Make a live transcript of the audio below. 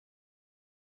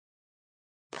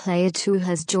Player 2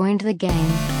 has joined the game.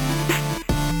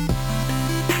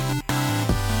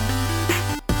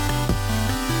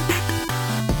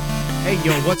 Hey,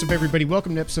 yo, what's up, everybody?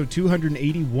 Welcome to episode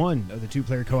 281 of the Two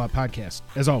Player Co-op Podcast.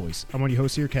 As always, I'm one of your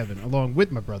hosts here, Kevin, along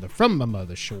with my brother from my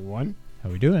mother, Sean. How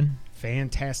we doing?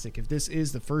 Fantastic. If this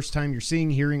is the first time you're seeing,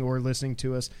 hearing, or listening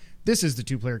to us, this is the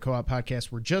Two Player Co-op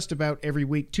Podcast, where just about every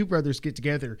week, two brothers get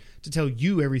together to tell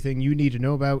you everything you need to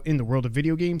know about in the world of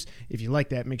video games. If you like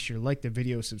that, make sure to like the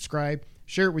video, subscribe,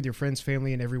 share it with your friends,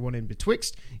 family, and everyone in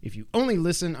betwixt. If you only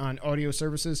listen on audio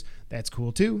services, that's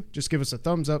cool too. Just give us a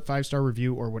thumbs up, 5-star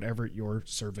review, or whatever your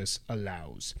service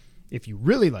allows. If you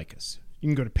really like us, you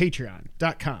can go to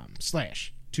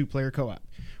patreon.com/2playercoop,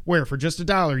 where for just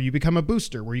 $1, you become a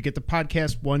booster, where you get the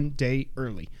podcast one day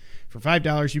early. For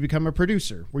 $5, you become a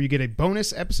producer, where you get a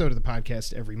bonus episode of the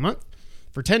podcast every month.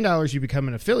 For $10, you become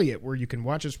an affiliate, where you can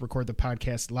watch us record the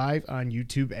podcast live on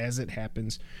YouTube as it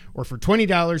happens. Or for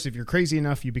 $20, if you're crazy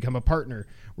enough, you become a partner,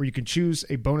 where you can choose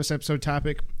a bonus episode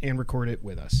topic and record it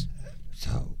with us.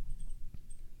 So,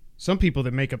 some people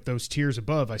that make up those tiers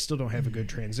above, I still don't have a good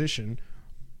transition,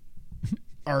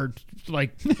 are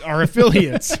our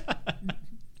affiliates.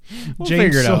 we'll James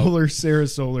figure it out. Solar, Sarah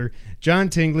Solar, John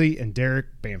Tingley, and Derek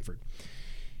Bamford.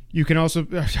 You can also,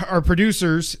 our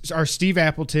producers are Steve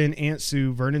Appleton, Aunt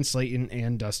Sue, Vernon Slayton,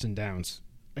 and Dustin Downs.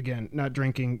 Again, not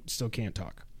drinking, still can't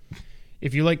talk.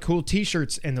 If you like cool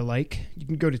t-shirts and the like, you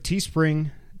can go to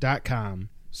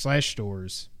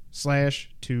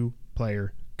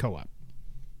teespring.com/stores/2player-co-op.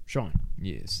 Sean,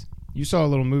 yes, you saw a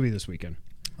little movie this weekend.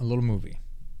 a little movie.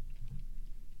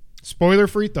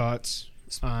 Spoiler-free thoughts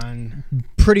on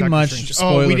Pretty Doctor much Strange.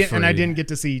 spoiler we didn't, free. and I didn't get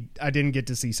to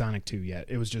see Sonic 2 yet.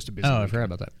 It was just a busy Oh, I weekend. forgot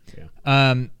about that.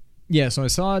 Yeah. Yeah. So I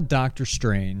saw Doctor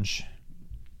Strange.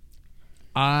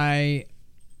 I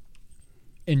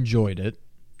enjoyed it.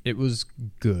 It was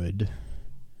good.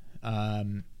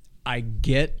 I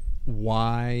get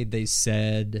why they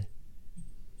said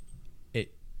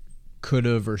it could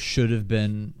have or should have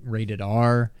been rated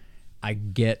R. I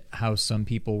get how some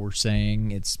people were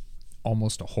saying it's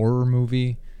almost a horror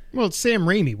movie. Well, it's Sam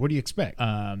Raimi. What do you expect?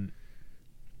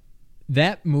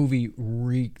 That movie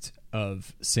reeked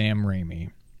of Sam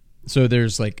Raimi. So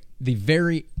there's like the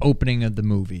very opening of the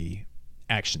movie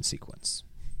action sequence.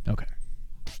 Okay.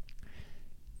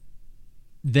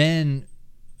 Then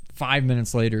 5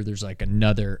 minutes later, there's like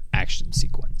another action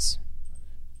sequence.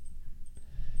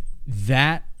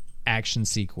 That action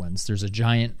sequence, there's a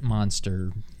giant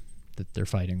monster that they're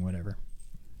fighting, whatever.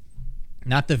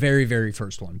 Not the very, very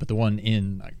first one, but the one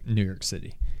in like New York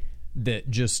City that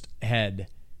just had,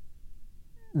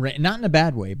 not in a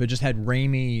bad way, but just had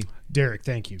Raimi Derek,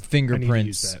 thank you. fingerprints I need to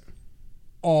use that.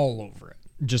 all over it.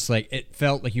 Just like it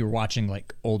felt like you were watching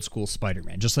like old school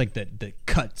Spider-Man, just like the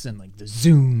cuts and like the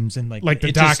zooms and like the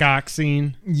it Doc just, Ock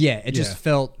scene. Yeah, it Yeah. just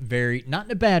felt very, not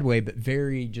in a bad way, but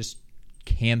very just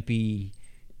campy,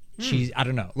 cheesy. I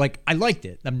don't know. Like I liked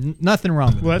it. Nothing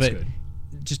wrong with Well, it. that's but good.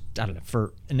 Just, I don't know,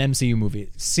 for an MCU movie,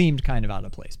 it seemed kind of out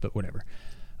of place, but whatever.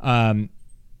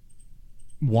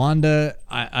 Wanda,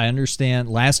 I understand.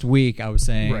 Last week I was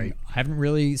saying, Right. I haven't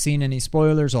really seen any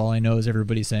spoilers. All I know is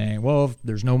everybody saying, well,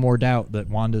 there's no more doubt that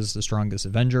Wanda's the strongest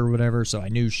Avenger or whatever. So I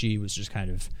knew she was just kind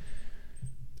of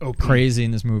crazy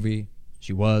in this movie.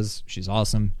 She's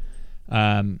awesome.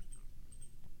 Some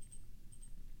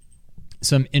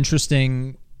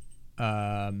interesting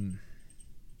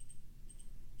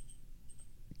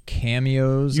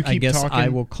cameos, You keep I guess talking. I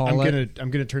will call it. I'm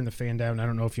gonna turn the fan down. I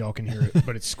don't know if y'all can hear it,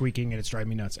 but it's squeaking and it's driving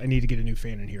me nuts. I need to get a new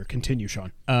fan in here. Continue,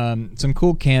 Sean. Some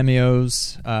cool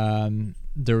cameos.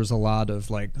 There was a lot of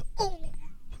like,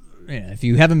 yeah, if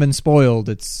you haven't been spoiled,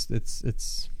 it's The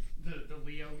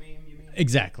Leo meme, you mean?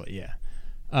 exactly, yeah.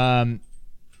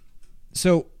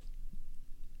 So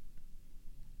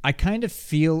I kind of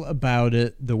feel about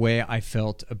it the way I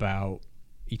felt about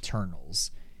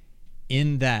Eternals,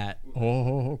 in that,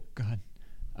 oh god,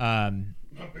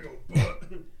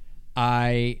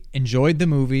 I enjoyed the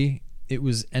movie. It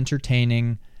was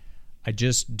entertaining. I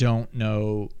just don't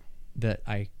know that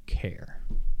I care.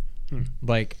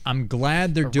 Like, I'm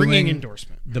glad they're ringing doing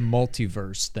endorsement. the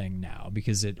multiverse thing now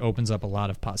because it opens up a lot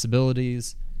of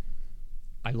possibilities.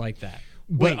 I like that.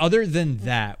 Wait. But other than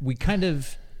that, we kind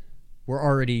of were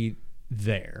already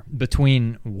there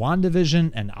between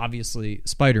WandaVision and obviously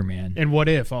Spider-Man. And What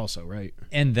If also, right?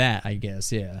 And that, I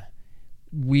guess, yeah.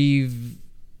 The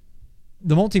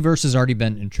multiverse has already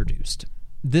been introduced.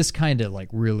 This kind of like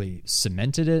really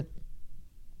cemented it.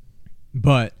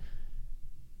 But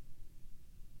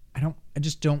I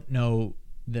just don't know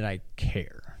that I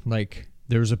care. Like,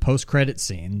 there was a post-credit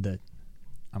scene that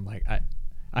I'm like,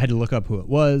 I had to look up who it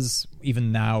was.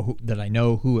 Even now that I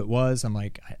know who it was, I'm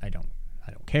like, I don't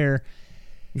care.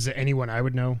 Is it anyone I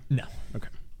would know? No. Okay.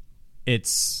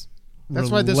 It's That's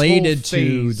why this related whole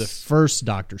to phase- the first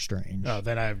Doctor Strange. Oh,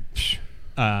 then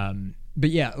I. But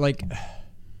yeah, like,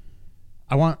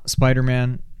 I want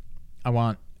Spider-Man. I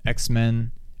want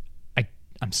X-Men.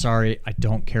 I'm sorry, I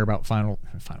don't care about Final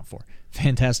Four.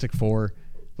 Fantastic Four.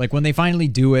 Like, when they finally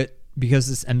do it,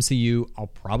 because it's MCU, I'll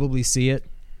probably see it.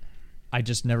 I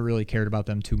just never really cared about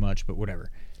them too much, but whatever.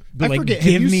 But I like, forget, have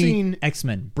give you me seen-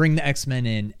 X-Men. Bring the X-Men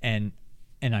in, and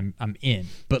I'm in.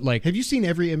 But like, Have you seen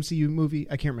every MCU movie?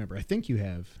 I can't remember. I think you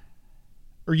have.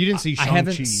 Or you didn't see I Shang-Chi.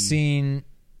 haven't seen.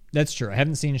 That's true. I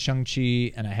haven't seen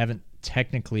Shang-Chi, and I haven't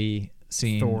technically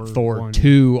seen Thor 1.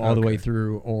 2 all the Okay. way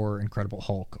through, or Incredible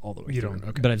Hulk all the way You through. don't,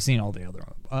 okay. But I've seen all the other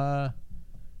ones. I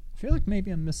feel like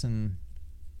maybe I'm missing.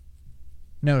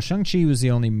 No, Shang-Chi was the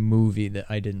only movie that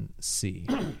I didn't see.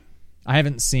 I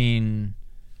haven't seen.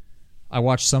 I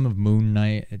watched some of Moon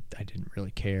Knight. I didn't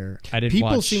really care. I didn't.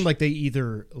 People watch, seem like they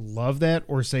either love that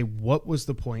or say, "What was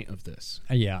the point of this?"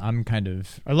 Yeah, I'm kind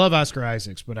of. I love Oscar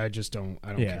Isaacs, but I just don't.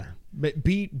 I don't Yeah. care. But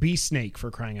be Snake,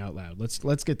 for crying out loud.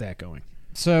 Let's get that going.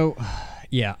 So,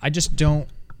 yeah, I just don't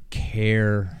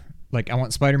care. Like, I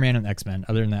want Spider-Man and X-Men.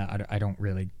 Other than that, I don't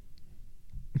really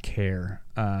care.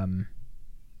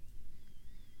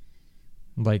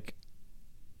 Like,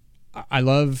 I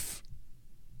love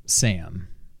Sam,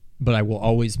 but I will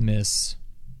always miss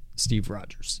Steve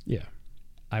Rogers. Yeah.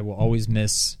 I will always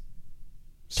miss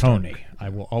Stark. Tony. I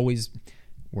will always.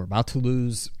 We're about to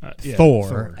lose yeah, Thor,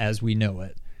 Thor. as we know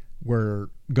it. We're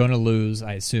going to lose,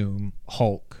 I assume,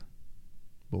 Hulk.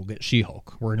 We'll get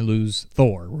She-Hulk. We're going to lose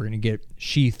Thor. We're going to get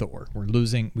She-Thor.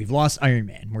 We've lost Iron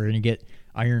Man. We're going to get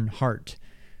Iron Heart.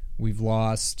 We've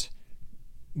lost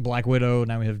Black Widow.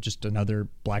 Now we have just another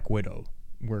Black Widow.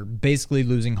 We're basically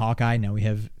losing Hawkeye. Now we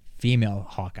have female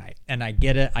Hawkeye. And I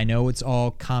get it. I know it's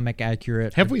all comic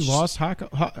accurate. Have we It's- lost Hawkeye?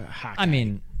 I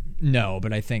mean, no,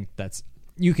 but I think that's...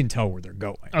 You can tell where they're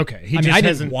going. Okay. I mean, I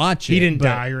didn't watch it. He didn't but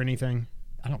die or anything.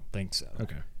 I don't think so.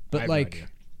 Okay. I But have no like, idea.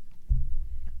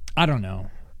 I don't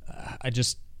know.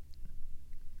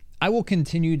 I will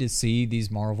continue to see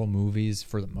these Marvel movies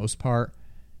for the most part,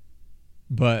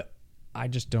 but I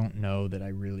just don't know that I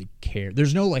really care.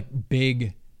 There's no like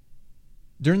big.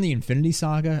 During the Infinity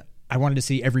Saga, I wanted to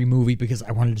see every movie because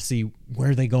I wanted to see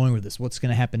where are they going with this, what's going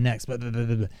to happen next. But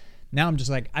now I'm just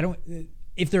like, I don't.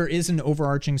 If there is an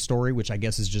overarching story, which I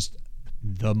guess is just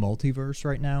the multiverse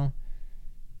right now,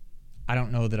 I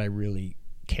don't know that I really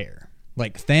care.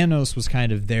 Like, Thanos was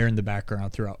kind of there in the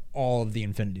background throughout all of the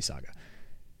Infinity Saga.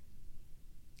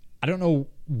 I don't know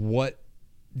what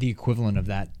the equivalent of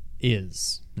that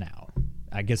is now.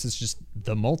 I guess it's just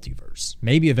the multiverse.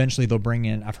 Maybe eventually they'll bring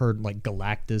in, I've heard like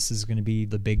Galactus is going to be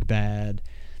the big bad,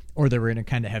 or they're going to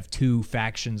kind of have two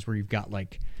factions where you've got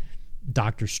like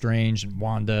Doctor Strange and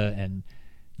Wanda and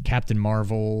Captain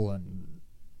Marvel and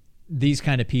these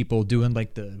kind of people doing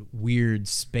like the weird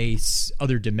space,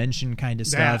 other dimension kind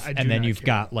of That stuff. I do And then not you've care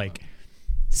got about. like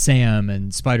Sam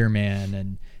and Spider-Man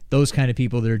and those kind of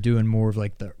people that are doing more of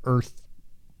like the Earth,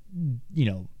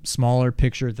 smaller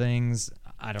picture things.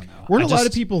 I don't know. Weren't a lot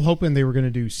of people hoping they were going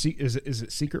to do? Is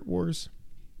it Secret Wars?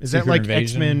 Is that Secret like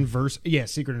Invasion? X-Men versus? Yeah,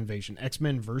 Secret Invasion.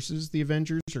 X-Men versus the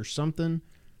Avengers or something.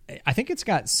 I think it's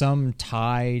got some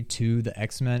tie to the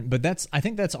X-Men, but I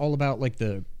think that's all about like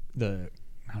the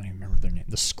I don't even remember their name,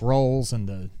 the Skrulls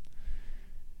and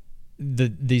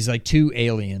these like two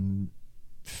alien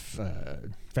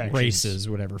races,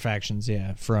 whatever factions.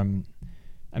 Yeah,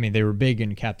 they were big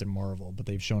in Captain Marvel, but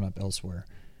they've shown up elsewhere.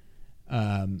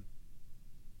 And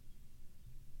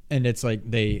it's like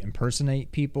they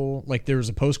impersonate people. Like there was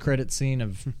a post-credit scene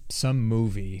of some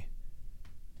movie.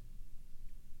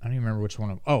 I don't even remember which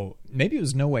one. Maybe it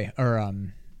was No Way, or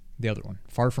the other one,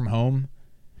 Far From Home.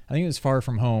 I think it was Far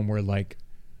From Home, where like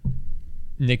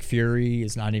Nick Fury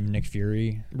is not even Nick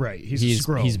Fury. Right, he's a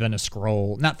Skrull. He's been a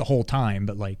Skrull, not the whole time,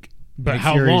 but like. But Nick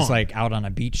how Fury's long? like out on a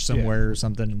beach somewhere or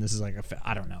something, and this is like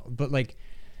I don't know, but like,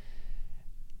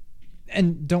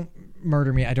 and don't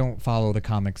murder me. I don't follow the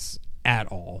comics at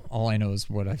all. All I know is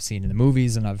what I've seen in the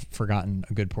movies, and I've forgotten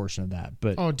a good portion of that.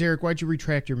 But Oh, Derek, why'd you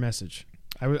retract your message?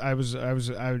 I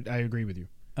agree with you.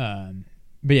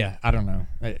 but yeah, I don't know.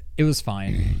 It was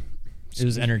fine. It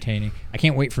was entertaining. I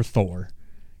can't wait for Thor,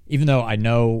 even though I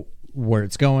know where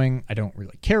it's going. I don't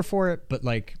really care for it, but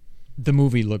like the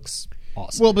movie looks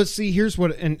awesome. Well, but see, here's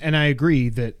what, and I agree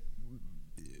that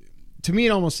to me it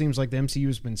almost seems like the MCU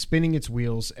has been spinning its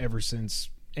wheels ever since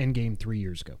Endgame 3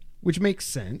 years ago, which makes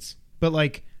sense. But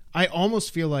like, I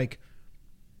almost feel like,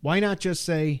 why not just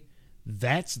say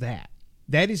that's that?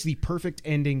 that is the perfect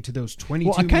ending to those 22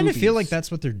 Well, I kind of movies. feel like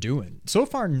that's what they're doing. So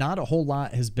far, not a whole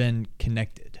lot has been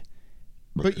connected.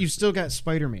 But you've still got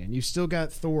Spider-Man. You've still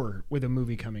got Thor with a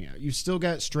movie coming out. You've still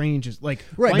got Strange. Like,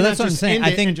 Right, why but not that's what I'm just saying. end I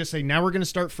it think- and just say, now we're going to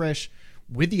start fresh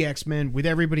with the X-Men, with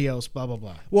everybody else, blah, blah,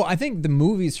 blah. Well, I think the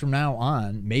movies from now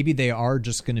on, maybe they are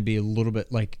just going to be a little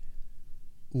bit like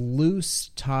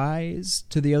loose ties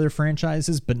to the other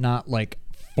franchises, but not like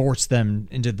force them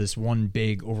into this one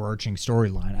big overarching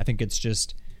storyline. I think it's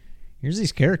just, here's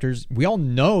these characters. We all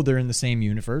know they're in the same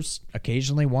universe.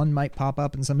 Occasionally one might pop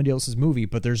up in somebody else's movie,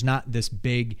 but there's not this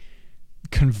big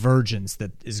convergence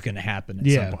that is going to happen at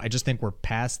some point. I just think we're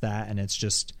past that, and it's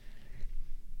just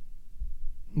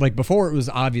like before it was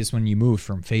obvious when you moved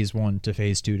from phase 1 to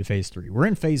phase 2 to phase 3. We're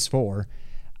in phase 4.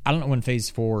 I don't know when phase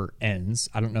 4 ends.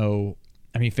 I don't know.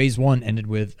 I mean, phase 1 ended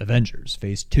with Avengers.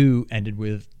 Phase 2 ended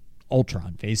with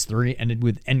Ultron. Phase 3 ended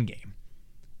with Endgame.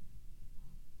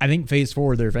 I think phase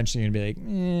 4, they're eventually going to be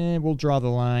like, we'll draw the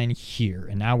line here.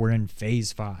 And now we're in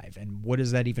phase 5. And what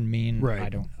does that even mean? Right. I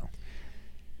don't know.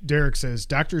 Derek says,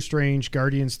 Doctor Strange,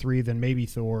 Guardians 3, then maybe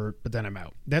Thor, but then I'm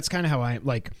out. That's kind of how I am.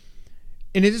 Like,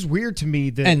 and it is weird to me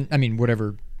that... And, I mean,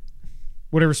 whatever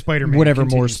Spider-Man more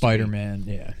continues to be. Spider-Man,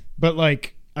 yeah. But,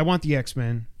 like, I want the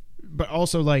X-Men. But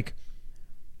also, like,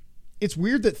 it's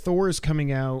weird that Thor is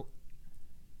coming out.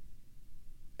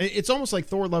 It's almost like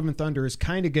Thor Love and Thunder is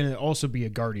kind of going to also be a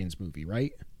Guardians movie,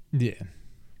 right? Yeah.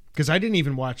 Because I didn't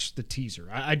even watch the teaser.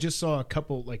 I just saw a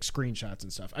couple, like, screenshots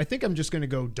and stuff. I think I'm just going to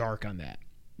go dark on that,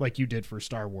 like you did for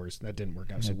Star Wars. That didn't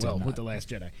work out so well with The Last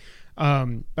Jedi.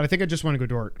 But I think I just want to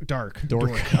go dark.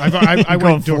 I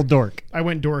went full dork. I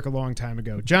went dork a long time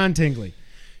ago. John Tingley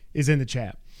is in the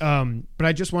chat. But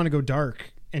I just want to go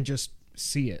dark and just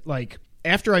see it. Like,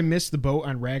 after I missed the boat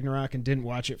on Ragnarok and didn't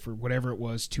watch it for whatever it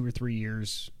was, 2 or 3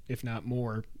 years, if not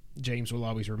more, James will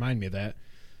always remind me of that.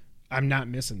 I'm not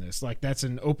missing this. Like, that's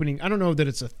an opening. I don't know that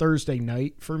it's a Thursday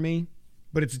night for me,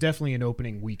 but it's definitely an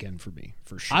opening weekend for me,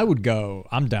 for sure.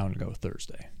 I'm down to go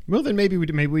Thursday. Well, then maybe we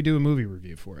do a movie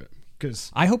review for it.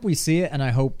 Because I hope we see it, and I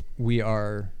hope we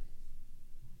are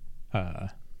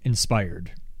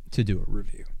inspired to do a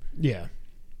review. yeah.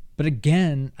 But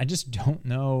again, I just don't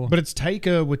know. But it's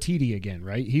Taika Waititi again,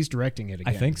 right? He's directing it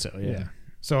again. I think so, yeah.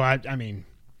 So, I mean,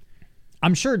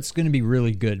 I'm sure it's going to be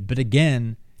really good. But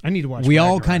again, I need to watch we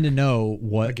all Ragnarok kind of know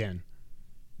what again.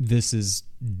 this is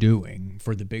doing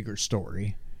for the bigger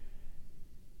story.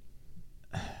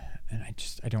 And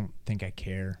I don't think I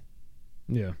care.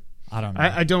 Yeah. I don't know.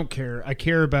 I don't care. I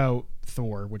care about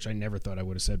Thor, which I never thought I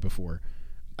would have said before.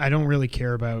 I don't really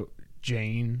care about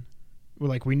Jane.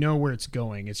 Like, we know where it's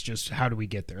going. It's just, how do we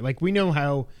get there? Like, we know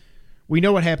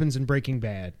what happens in Breaking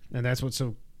Bad, and that's what's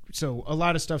so a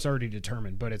lot of stuff's already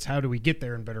determined, but it's how do we get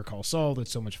there in Better Call Saul that's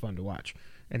so much fun to watch.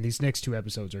 And these next 2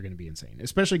 episodes are going to be insane,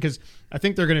 especially because I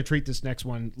think they're going to treat this next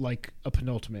one like a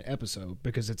penultimate episode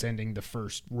because it's ending the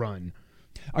first run.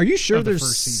 Are you sure of the there's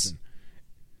first season?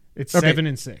 It's Okay. 7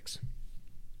 and 6.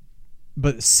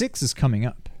 But 6 is coming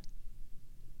up.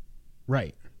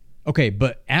 Right. Okay,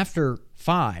 but after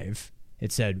 5,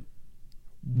 it said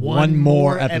One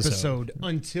more episode.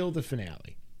 until the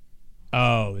finale.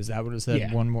 Oh, is that what it said?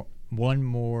 Yeah. One more. One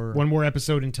more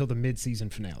episode until the mid-season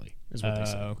finale is what they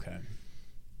said. Okay.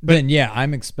 Then yeah,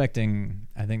 I'm expecting.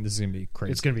 I think this is gonna be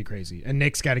crazy. It's going to be crazy. And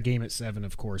Nick's got a game at 7,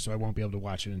 of course, so I won't be able to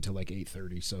watch it until like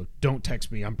 8:30. So don't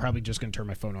text me. I'm probably just going to turn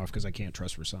my phone off because I can't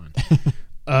trust Rasan.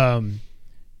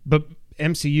 But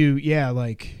MCU, yeah,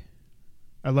 like,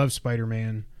 I love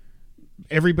Spider-Man.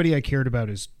 Everybody I cared about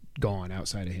is gone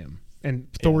outside of him.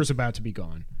 And Thor's about to be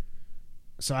gone.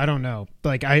 So I don't know.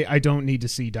 Like, I don't need to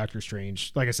see Doctor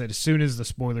Strange. Like I said, as soon as the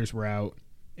spoilers were out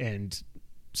and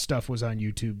stuff was on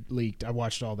YouTube leaked, I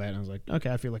watched all that and I was like, okay,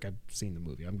 I feel like I've seen the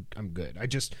movie. I'm good. I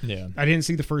didn't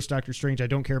see the first Doctor Strange. I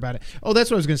don't care about it. Oh,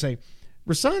 that's what I was going to say.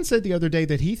 Rasan said the other day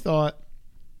that he thought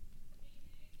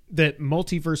that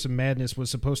Multiverse of Madness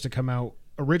was supposed to come out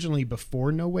originally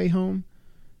before No Way Home.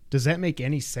 Does that make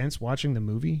any sense watching the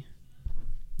movie?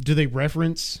 Do they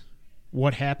reference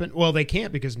what happened? Well, they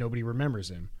can't because nobody remembers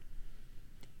him.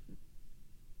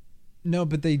 No,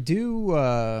 but they do.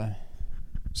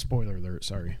 Spoiler alert,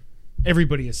 sorry.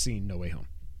 Everybody has seen No Way Home.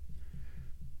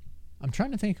 I'm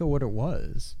trying to think of what it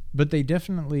was, but they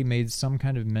definitely made some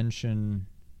kind of mention,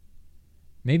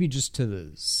 maybe just to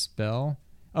the spell.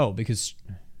 Oh, because,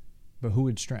 but who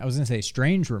would Strange? I was going to say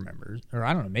Strange remembers, or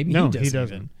I don't know, maybe he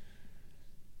doesn't.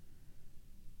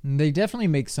 They definitely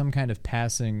make some kind of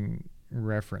passing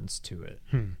reference to it.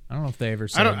 I don't know if they ever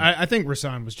said. I think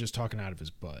Rasan was just talking out of his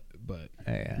butt, but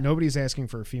Yeah. nobody's asking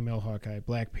for a female Hawkeye,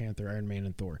 Black Panther, Iron Man,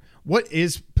 and Thor. What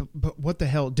the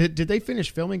hell? Did they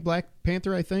finish filming Black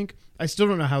Panther? I think I still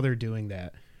don't know how they're doing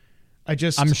that.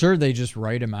 I'm sure they just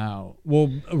write him out.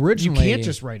 Well, originally you can't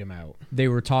just write him out. They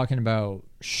were talking about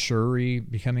Shuri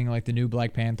becoming like the new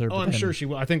Black Panther. Oh, I'm sure she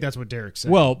will. I think that's what Derek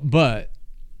said. Well, but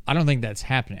I don't think that's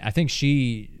happening. I think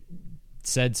she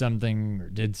said something or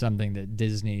did something that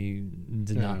Disney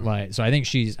did not like. So I think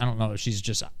I don't know. She's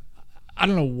just, I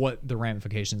don't know what the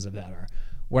ramifications of that are.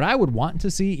 What I would want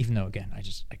to see, even though again, I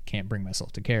can't bring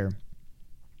myself to care,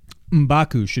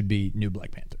 M'Baku should be new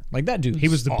Black Panther. Like that dude. He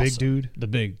was the awesome. big dude. The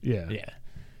big. Yeah. Yeah.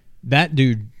 That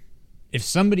dude, if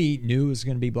somebody knew it was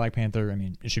going to be Black Panther, I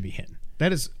mean, it should be him.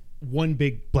 That is one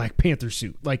big Black Panther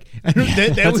suit. Like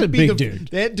that that's would a be big dude.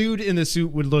 That dude in the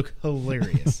suit would look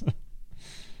hilarious.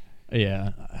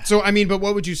 Yeah. So I mean, but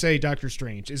what would you say, Doctor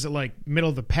Strange? Is it like middle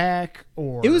of the pack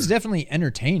or? It was definitely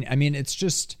entertaining. I mean, it's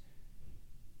just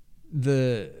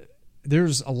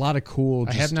there's a lot of cool.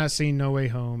 I have not seen No Way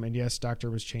Home, and yes, Doctor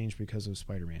was changed because of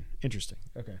Spider-Man. Interesting.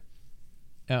 Okay.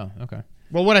 Oh, okay.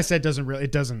 Well, what I said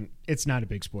it's not a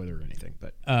big spoiler or anything,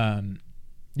 but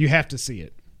you have to see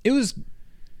it. It was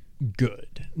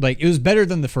good. Like, it was better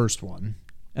than the first one.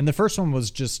 And the first one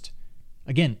was just,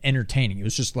 again, entertaining. It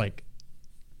was just like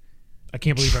I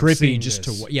can't believe I'm trippy seeing just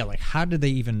this. to, yeah, like, how did they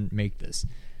even make this?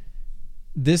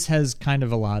 This has kind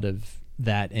of a lot of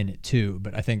that in it too,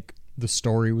 but I think the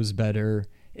story was better.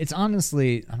 It's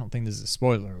honestly, I don't think this is a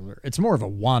spoiler alert. It's more of a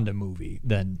Wanda movie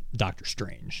than Doctor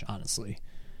Strange, honestly.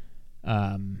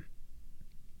 But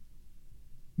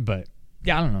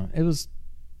yeah, I don't know. It was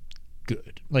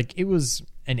good. Like, it was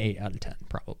an 8 out of 10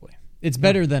 probably. It's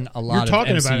better than a lot of You're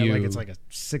talking MCU. about it like it's like a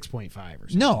 6.5 or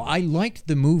something. No, I liked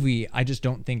the movie. I just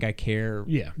don't think I care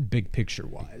big picture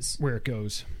wise. Where it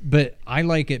goes. But I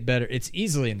like it better. It's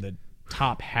easily in the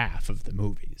top half of the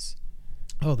movies.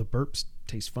 Oh, the burps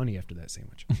taste funny after that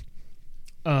sandwich.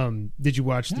 Did you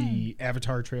watch the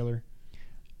Avatar trailer?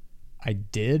 I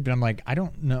did, but I'm like, I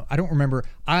don't know. I don't remember.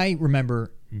 I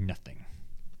remember nothing.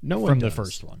 No one from does. the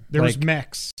first one. There was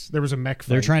mechs. There was a mech fight.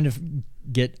 They're trying to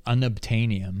get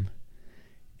unobtainium,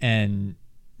 and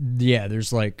yeah,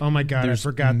 there's like, oh my god, I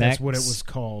forgot mechs, that's what it was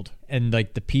called. And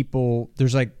like the people,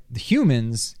 there's like the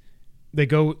humans. They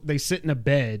sit in a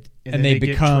bed and they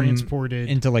get become transported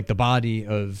into like the body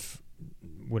of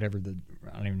whatever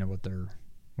I don't even know what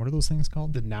are those things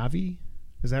called? The Na'vi?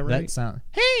 Is that right? That sound.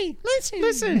 Hey,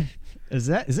 listen. Is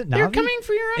it Na'vi? They're coming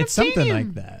for your unobtainium. It's something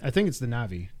like that. I think it's the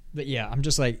Na'vi. But yeah, I'm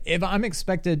just like, if I'm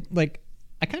expected, like,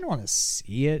 I kind of want to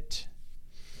see it.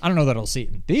 I don't know that I'll see it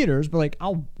in theaters, but like,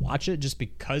 I'll watch it just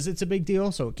because it's a big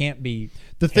deal, so it can't be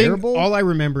terrible. All I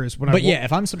remember is when yeah,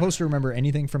 if I'm supposed to remember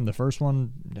anything from the first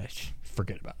one,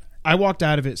 forget about it. I walked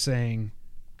out of it saying,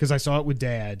 because I saw it with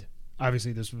Dad.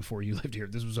 Obviously, this was before you lived here.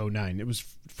 This was 2009. It was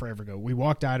forever ago. We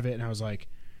walked out of it, and I was like,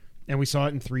 and we saw it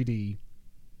in 3D,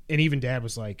 and even Dad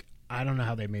was like, I don't know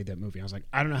how they made that movie. I was like,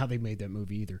 I don't know how they made that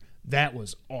movie either. That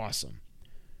was awesome.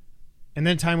 And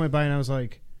then time went by, and I was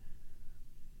like,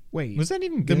 wait, was that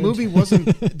even good? The movie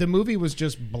wasn't. The movie was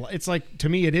just. It's like, to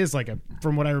me, it is like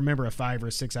from what I remember, a 5 or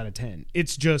a 6 out of 10.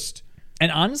 It's just.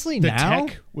 And honestly, the now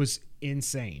tech was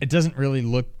insane. It doesn't really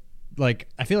look like.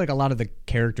 I feel like a lot of the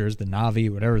characters, the Na'vi,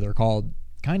 whatever they're called,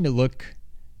 kind of look.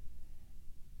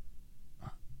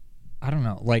 I don't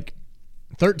know, like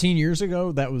 13 years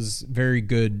ago, that was very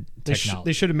good technology.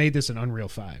 They should have made this an Unreal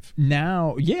 5.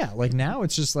 Now, yeah, like now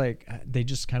it's just like they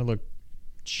just kind of look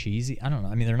cheesy. I don't know.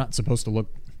 I mean, they're not supposed to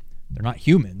look. They're not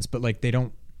humans, but like they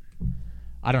don't.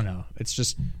 I don't know. It's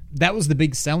just that was the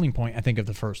big selling point, I think, of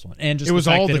the first one, and just it was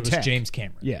the fact all that the it was tech. James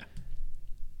Cameron. Yeah,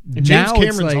 and James now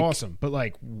Cameron's like, awesome, but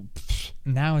like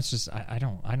now it's just I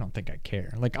don't think I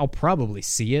care. Like I'll probably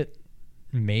see it,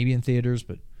 maybe in theaters,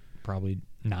 but probably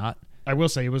not. I will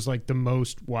say it was like the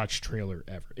most watched trailer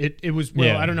ever. It was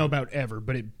I don't know about ever,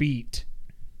 but it beat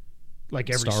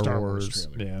like every Star Wars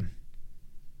trailer. Yeah,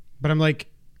 but I'm like,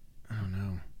 I don't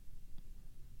know.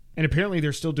 And apparently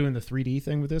they're still doing the 3D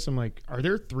thing with this. I'm like, are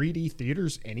there 3D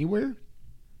theaters anywhere?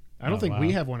 I don't think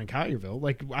we have one in Collierville.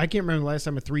 Like, I can't remember the last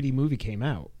time a 3D movie came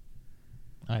out.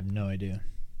 I have no idea.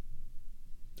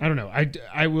 I don't know.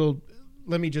 I will.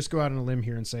 Let me just go out on a limb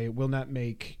here and say it will not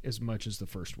make as much as the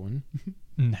first one.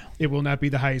 No. It will not be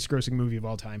the highest grossing movie of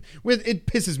all time. It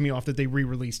pisses me off that they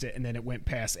re-released it and then it went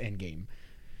past Endgame.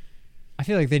 I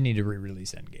feel like they need to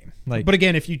re-release Endgame. Like, but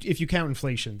again, if you count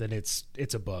inflation, then it's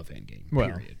above Endgame.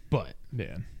 Period. But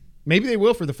yeah, maybe they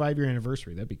will for the 5-year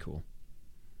anniversary. That'd be cool.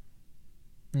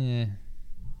 Yeah.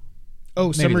 Oh,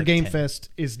 Maybe Summer like Game 10. Fest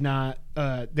is not.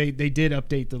 They did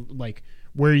update the like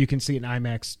where you can see it in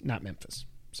IMAX, not Memphis.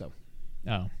 So,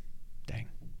 Oh, dang.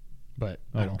 but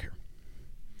Oh, I well. don't care.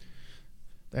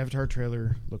 The Avatar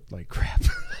trailer looked like crap.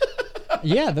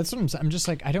 Yeah, that's what I'm just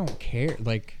like, I don't care.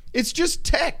 Like, It's just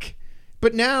tech.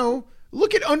 But now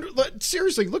look at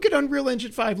seriously, look at Unreal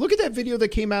Engine 5. Look at that video that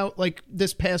came out like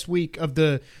this past week of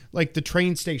the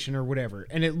train station or whatever,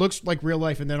 and it looks like real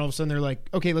life, and then all of a sudden they're like,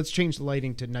 okay, let's change the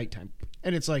lighting to nighttime.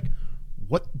 And it's like,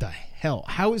 what the hell?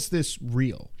 How is this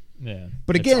real? yeah.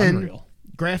 But it's again, unreal.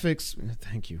 graphics,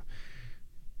 thank you.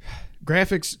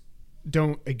 Graphics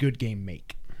don't a good game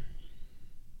make.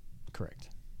 Correct.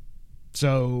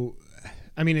 So,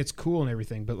 I mean, it's cool and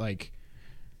everything, but like,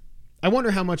 I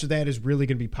wonder how much of that is really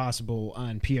going to be possible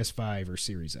on PS5 or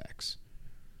Series X.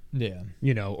 Yeah.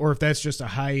 You know, or if that's just a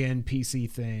high-end PC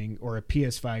thing or a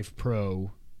PS5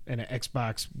 Pro and an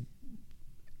Xbox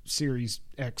Series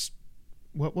X.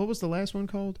 What was the last one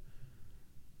called?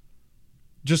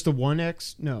 Just the One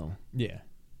X? No. Yeah.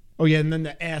 Oh, yeah, and then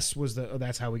the S was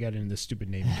that's how we got into this stupid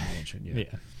naming convention. Yeah.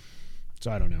 Yeah.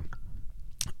 So I don't know.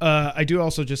 I do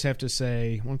also just have to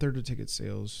say 1/3 of ticket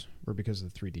sales were because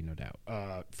of the 3D, no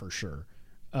doubt, for sure.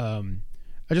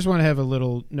 I just want to have a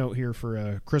little note here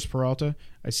for Chris Peralta.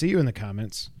 I see you in the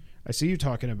comments. I see you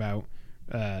talking about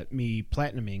me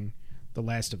platinuming The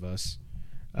Last of Us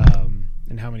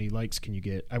and how many likes can you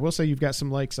get. I will say you've got some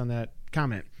likes on that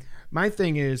comment. My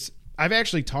thing is I've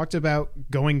actually talked about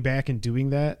going back and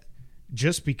doing that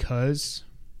just because...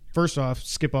 First off,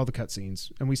 skip all the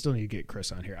cutscenes, and we still need to get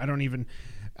Chris on here. I don't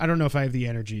know if I have the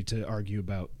energy to argue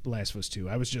about Last of Us 2.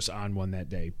 I was just on one that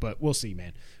day, but we'll see,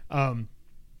 man.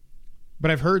 But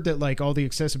I've heard that like all the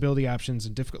accessibility options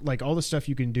and difficult, like all the stuff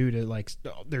you can do to like,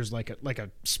 there's like a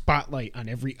spotlight on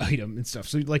every item and stuff,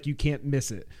 so like you can't miss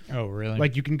it. Oh, really?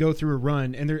 Like you can go through a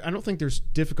run, and I don't think there's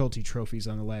difficulty trophies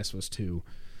on The Last of Us 2.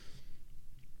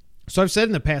 So I've said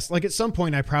in the past, like at some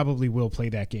point I probably will play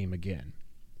that game again.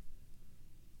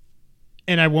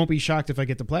 And I won't be shocked if I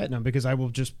get the platinum because I will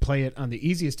just play it on the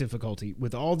easiest difficulty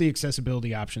with all the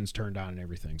accessibility options turned on and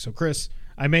everything. So, Chris,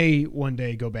 I may one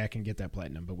day go back and get that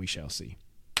platinum, but we shall see.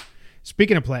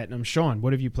 Speaking of platinum, Sean,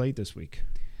 what have you played this week?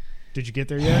 Did you get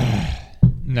there yet?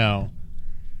 No.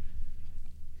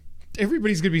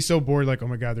 Everybody's going to be so bored, like, oh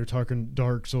my God, they're talking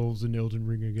Dark Souls and Elden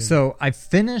Ring again. So I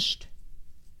finished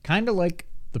kind of like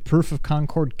the Proof of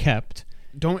Concord kept.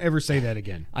 Don't ever say that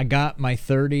again. I got my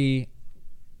 30...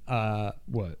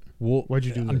 What? Well, Why'd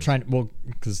you do I'm this? trying. Well,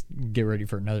 because get ready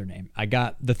for another name. I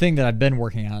got the thing that I've been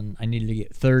working on. I needed to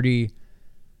get 30.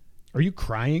 Are you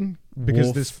crying because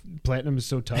Wolf. this platinum is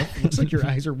so tough? It looks like your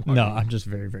eyes are watering. No, I'm just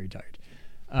very, very tired.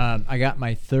 I got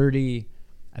my 30.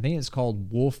 I think it's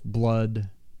called Wolf Blood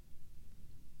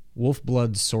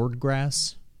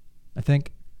Swordgrass. I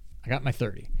think I got my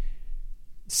 30.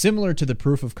 Similar to the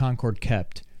Proof of Concord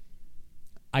kept.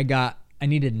 I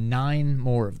needed 9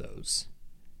 more of those.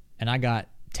 And I got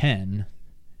 10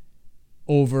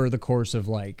 over the course of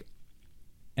like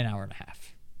an hour and a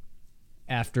half.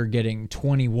 After getting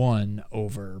 21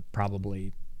 over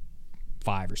probably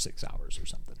 5 or 6 hours or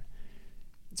something.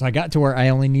 So I got to where I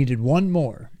only needed 1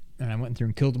 more. And I went through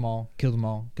and killed them all,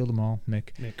 Mick.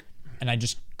 And I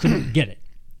just couldn't get it.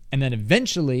 And then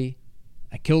eventually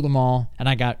I killed them all and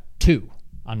I got 2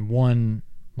 on one,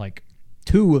 like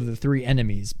 2 of the 3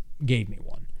 enemies gave me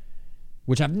 1.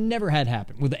 Which I've never had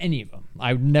happen with any of them.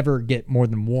 I would never get more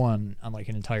than 1 on like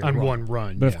an entire On run. one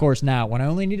run, But yeah. of course now, when I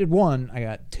only needed 1, I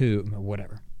got 2,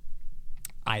 whatever.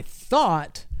 I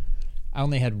thought I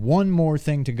only had 1 more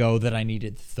thing to go that I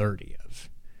needed 30 of.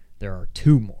 There are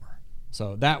 2 more.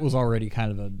 So that was already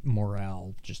kind of a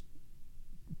morale just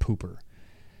pooper.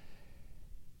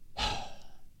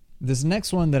 This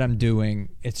next one that I'm doing,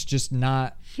 it's just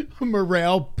not...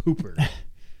 Morale pooper.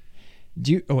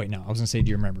 Do you? Oh wait, no. I was gonna say, do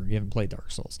you remember? You haven't played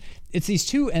Dark Souls. It's these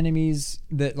 2 enemies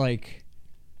that, like,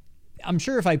 I'm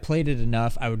sure if I played it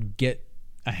enough, I would get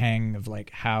a hang of like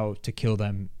how to kill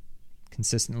them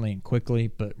consistently and quickly.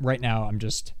 But right now,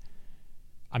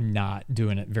 I'm not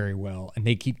doing it very well, and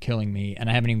they keep killing me, and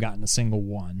I haven't even gotten a single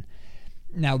one.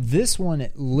 Now this one,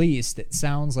 at least, it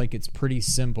sounds like it's pretty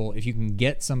simple if you can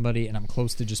get somebody, and I'm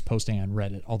close to just posting on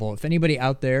Reddit. Although if anybody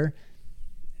out there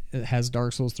has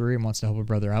Dark Souls 3 and wants to help a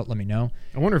brother out, let me know.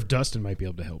 I wonder if Dustin might be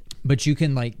able to help. But you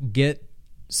can like get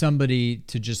somebody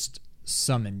to just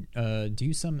summon. Do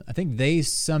you summon? I think they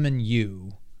summon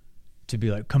you to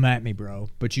be like, come at me, bro.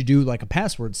 But you do like a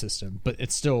password system, but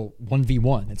it's still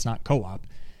 1v1. It's not co-op.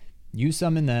 You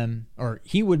summon them, or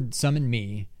he would summon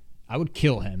me. I would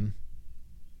kill him.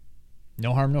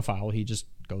 No harm, no foul. He just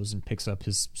goes and picks up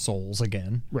his souls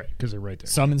again. Right, because they're right there.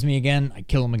 Summons me again. I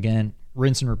kill him again.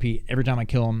 rinse and repeat. Every time I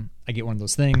kill them, I get one of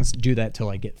those things. Do that till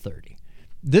I get 30.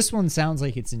 This one sounds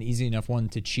like it's an easy enough one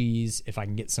to cheese if I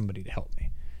can get somebody to help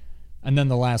me. And then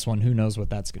the last one, who knows what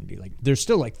that's going to be like. There's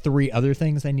still like 3 other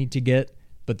things I need to get,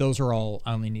 but those are all,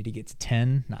 I only need to get to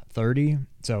 10, not 30.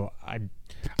 So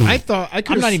I thought I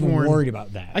could. I'm not even worried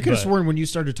about that. I could have sworn when you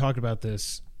started talking about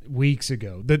this weeks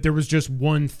ago that there was just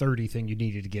one 30 thing you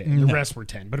needed to get, and the rest were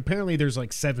 10. But apparently, there's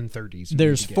like 7 30s.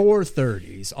 There's 4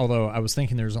 30s, although I was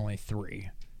thinking there's only 3.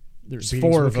 There's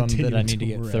Meetings 4 will of them continue that I need to until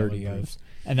get we're out 30 of of,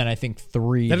 and then I think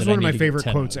 3. That is I one of need my to get favorite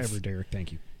 10 quotes of. ever, Derek.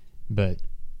 Thank you. But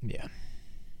yeah.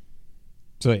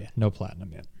 So yeah, no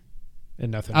platinum yet.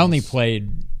 And nothing. I only else.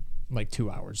 played like 2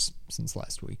 hours since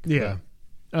last week. Yeah.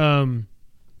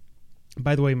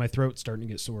 By the way, my throat's starting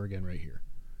to get sore again right here.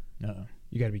 No.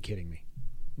 You got to be kidding me.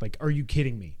 Like, are you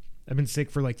kidding me? I've been sick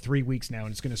for like 3 weeks now,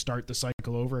 and it's going to start the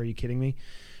cycle over. Are you kidding me?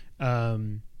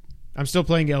 I'm still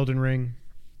playing Elden Ring.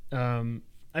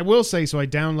 I will say, so I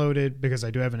downloaded, because I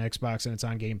do have an Xbox and it's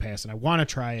on Game Pass, and I want to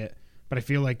try it, but I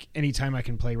feel like anytime I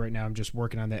can play right now, I'm just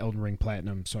working on the Elden Ring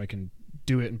Platinum so I can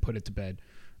do it and put it to bed.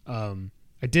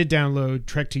 I did download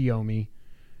Trek to Yomi.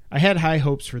 I had high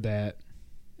hopes for that,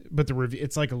 but the review,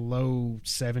 it's like a low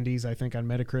 70s, I think, on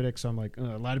Metacritic. So I'm like, a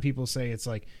lot of people say it's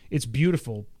like, it's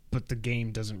beautiful, but the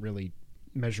game doesn't really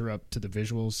measure up to the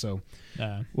visuals. So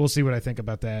we'll see what I think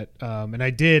about that. And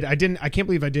I can't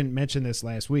believe I didn't mention this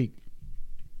last week.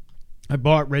 I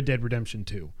bought Red Dead Redemption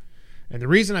 2. And the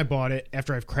reason I bought it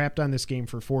after I've crapped on this game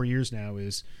for 4 years now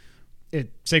is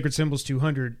Sacred Symbols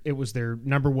 200. It was their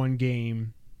number 1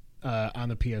 game on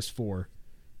the PS4.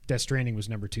 Death Stranding was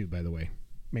number 2, by the way.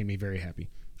 Made me very happy.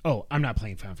 Oh, I'm not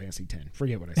playing Final Fantasy X.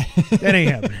 Forget what I said. That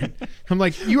ain't happening. I'm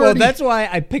like, well, that's why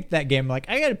I picked that game. Like,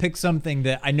 I got to pick something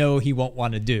that I know he won't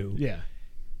want to do. Yeah.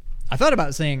 I thought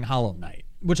about saying Hollow Knight,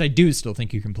 which I do still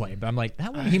think you can play, but I'm like,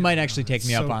 that one he might actually take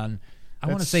me up on. I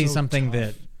want to say something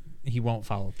that he won't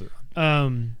follow through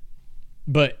on.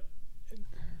 But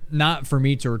not for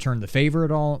me to return the favor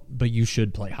at all, but you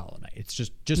should play Hollow Knight. It's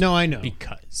just no, I know.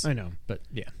 Because. I know. But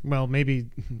yeah. Well, maybe.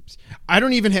 I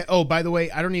don't even have. Oh, by the way,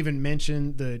 I don't even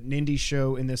mention the Nindy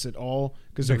show in this at all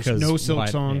because there was no Silk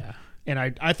Song. Yeah. And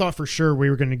I thought for sure we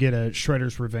were going to get a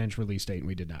Shredder's Revenge release date, and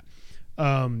we did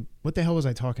not. What the hell was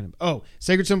I talking about? Oh,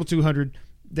 Sacred Symbol 200.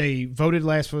 They voted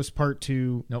Last of Us Part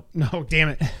 2. Nope. No, damn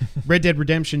it. Red Dead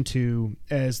Redemption 2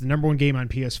 as the number 1 game on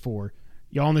PS4.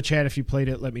 Y'all in the chat, if you played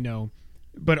it, let me know.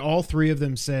 But all 3 of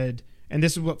them said, and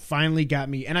this is what finally got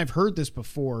me, and I've heard this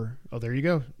before. Oh, there you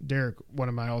go. Derek, one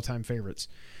of my all-time favorites.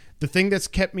 The thing that's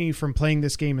kept me from playing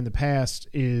this game in the past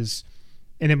is,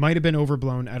 and it might have been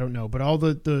overblown, I don't know, but all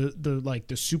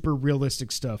the super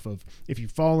realistic stuff of if you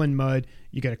fall in mud,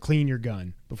 you got to clean your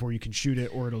gun before you can shoot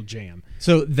it or it'll jam.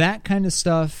 So that kind of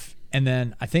stuff, and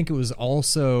then I think it was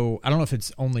also, I don't know if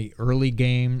it's only early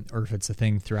game or if it's a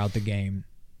thing throughout the game,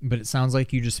 but it sounds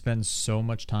like you just spend so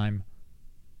much time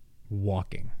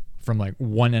walking from like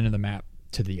one end of the map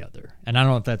to the other. And I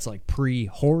don't know if that's like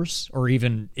pre-horse or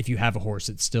even if you have a horse,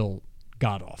 it's still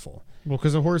god-awful. Well,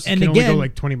 because a horse can only go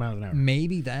like 20 miles an hour.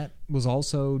 Maybe that was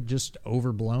also just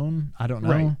overblown. I don't know.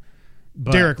 Right.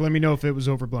 But Derek, let me know if it was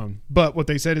overblown. But what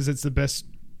they said is it's the best.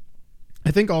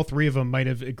 I think all 3 of them might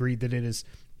have agreed that it is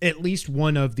at least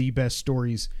one of the best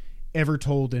stories ever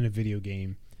told in a video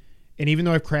game. And even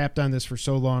though I've crapped on this for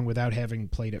so long without having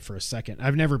played it for a second,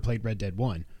 I've never played Red Dead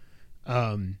 1.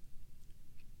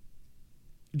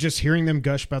 Just hearing them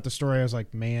gush about the story, I was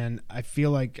like, man, I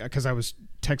feel like, because I was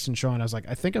texting Sean, I was like,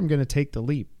 I think I'm going to take the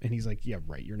leap. And he's like, yeah,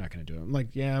 right, you're not going to do it. I'm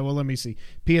like, yeah, well, let me see.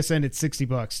 PSN at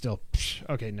 $60 still. Psh,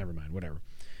 okay, never mind, whatever.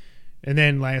 And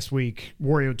then last week,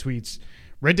 Wario tweets,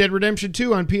 Red Dead Redemption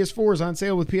 2 on PS4 is on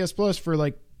sale with PS Plus for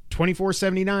like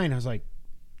 $24.79. I was like,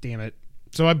 damn it.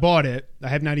 So I bought it. I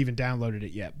have not even downloaded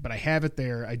it yet, but I have it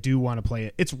there. I do want to play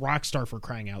it. It's Rockstar, for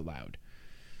crying out loud.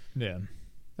 yeah.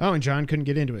 Oh, and John couldn't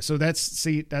get into it. So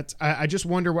I just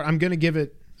wonder what I'm going to give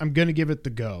it. I'm going to give it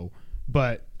the go,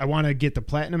 but I want to get the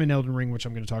Platinum in Elden Ring, which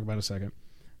I'm going to talk about in a second.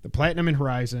 The Platinum in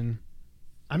Horizon.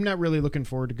 I'm not really looking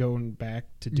forward to going back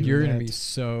to doing that. You're going to be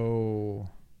so...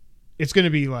 It's going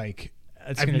to be like,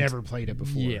 I've never played it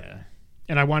before. Yeah.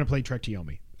 And I want to play Trek to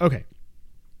Yomi. Okay.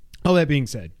 All that being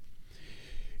said,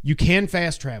 you can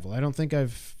fast travel. I don't think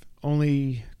I've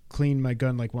only cleaned my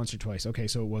gun like once or twice. Okay,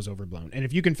 so it was overblown. And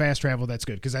if you can fast travel, that's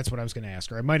good, because that's what I was going to ask.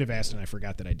 Or I might have asked and I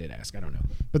forgot that I did ask. I don't know.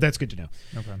 But that's good to know.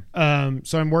 Okay.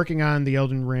 So I'm working on the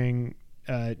Elden Ring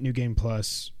New Game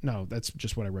Plus. No, that's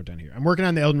just what I wrote down here. I'm working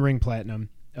on the Elden Ring Platinum.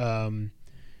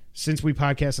 Since we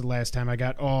podcasted last time, I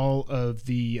got all of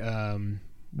the,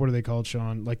 what are they called,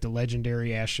 Sean? Like the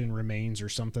Legendary Ashen Remains or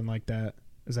something like that.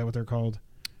 Is that what they're called?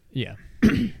 Yeah.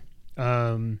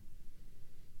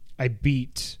 I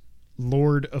beat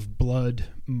Lord of Blood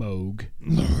Moog.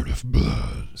 Lord of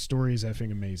Blood. Story is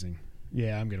effing amazing.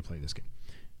 Yeah, I'm going to play this game.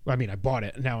 Well, I mean, I bought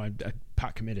it. Now I'm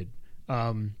pot committed.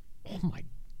 Oh, my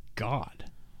God.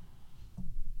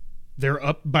 They're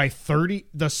up by 30.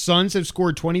 The Suns have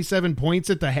scored 27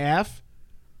 points at the half.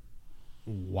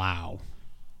 Wow.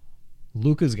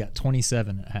 Luka's got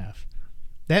 27 at half.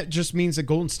 That just means that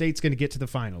Golden State's going to get to the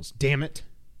finals. Damn it.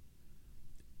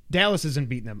 Dallas isn't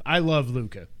beating them. I love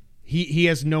Luka. He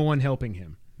has no one helping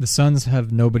him. The Suns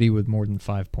have nobody with more than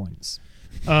 5 points.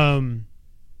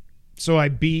 So I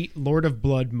beat Lord of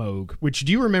Blood Moog, which,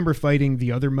 do you remember fighting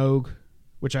the other Moog,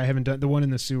 which I haven't done, the one in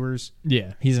the sewers?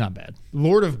 Yeah, he's not bad.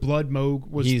 Lord of Blood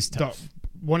Moog was He's tough.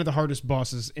 One of the hardest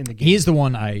bosses in the game. He's the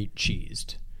one I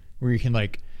cheesed, where you can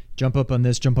like jump up on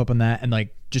this, jump up on that, and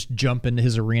like just jump into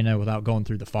his arena without going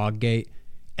through the fog gate.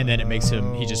 And then it makes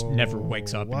him, he just never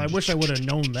wakes up. Well, I and wish I would have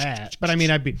known that. But I mean,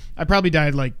 I probably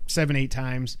died like 7-8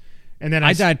 times. And then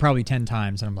I died probably 10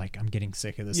 times, and I'm like, I'm getting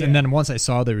sick of this. Yeah. And then once I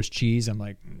saw there was cheese, I'm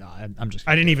like, no, I'm just.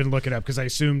 I didn't even look it up because I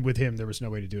assumed with him there was no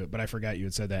way to do it. But I forgot you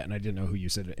had said that, and I didn't know who you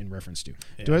said it in reference to.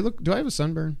 Yeah. Do I have a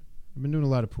sunburn? I've been doing a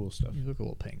lot of pool stuff. You look a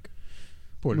little pink.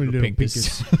 Poor little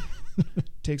pinkus.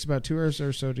 Takes about 2 hours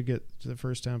or so to get to the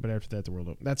first town, but after that, the world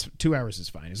opens. That's 2 hours is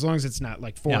fine as long as it's not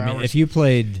like 4 hours. I mean, if you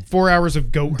played 4 hours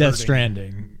of goat Death herding,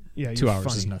 Stranding, yeah, 2 you're hours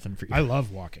funny. is nothing for you. I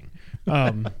love walking.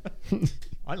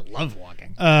 I love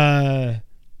walking.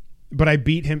 But I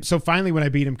beat him. So finally, when I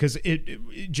beat him, because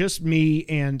it just me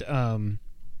and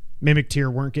Mimic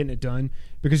Tier weren't getting it done.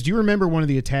 Because do you remember one of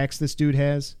the attacks this dude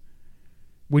has?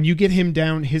 When you get him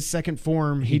down his second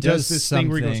form, he does this thing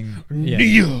where he goes,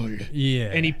 kneel.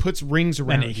 Yeah. And he puts rings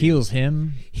around and it you. heals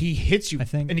him. He hits you, I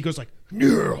think. and he goes like,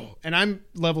 kneel. And I'm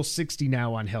level 60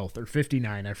 now on health, or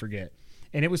 59, I forget.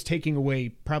 And it was taking away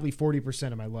probably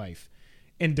 40% of my life.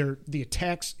 And the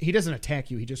attacks, he doesn't attack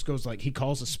you. He just goes like, he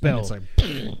calls a spell. And it's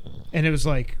like, and it was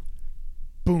like,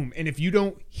 boom. And if you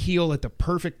don't heal at the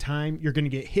perfect time, you're going to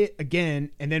get hit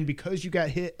again. And then because you got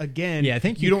hit again, yeah, I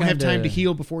think you don't have time to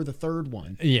heal before the third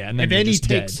one. Yeah, and then he just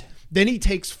takes dead. Then he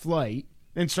takes flight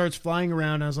and starts flying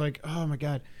around. I was like, oh my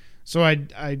God. So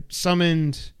I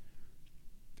summoned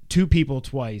 2 people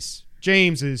twice.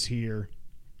 James is here.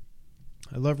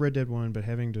 I love Red Dead 1, but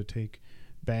having to take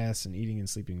baths and eating and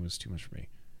sleeping was too much for me.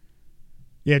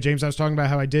 Yeah, James, I was talking about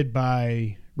how I did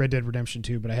buy Red Dead Redemption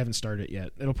 2, but I haven't started it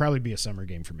yet. It'll probably be a summer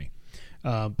game for me.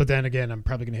 But then again, I'm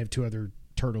probably going to have 2 other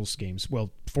Turtles games.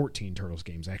 Well, 14 Turtles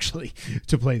games, actually,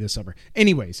 to play this summer.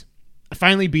 Anyways, I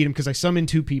finally beat him because I summoned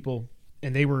 2 people,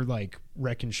 and they were like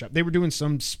wrecking shop. They were doing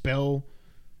some spell.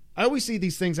 I always see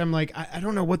these things. I'm like, I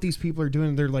don't know what these people are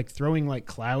doing. They're like throwing like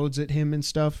clouds at him and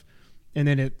stuff. And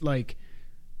then it like,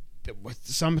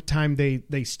 sometime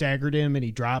they staggered him and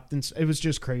he dropped. And it was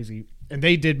just crazy. And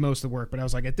they did most of the work, but I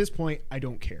was like, at this point, I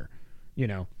don't care, you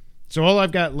know? So all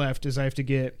I've got left is I have to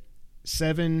get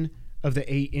 7 of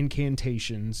the 8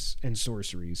 incantations and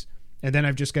sorceries. And then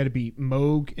I've just got to beat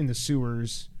Moog in the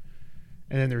sewers.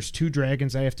 And then there's 2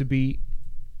 dragons I have to beat.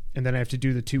 And then I have to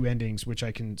do the 2 endings, which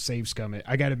I can save scum it.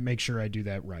 I got to make sure I do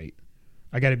that right.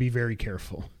 I got to be very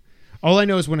careful. All I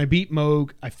know is when I beat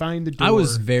Moog, I find the door. I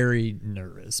was very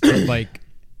nervous, but like,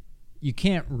 you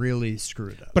can't really screw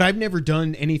it up. But I've never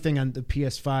done anything on the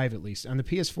PS5, at least. On the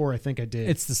PS4, I think I did.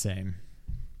 It's the same.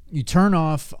 You turn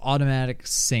off automatic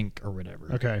sync or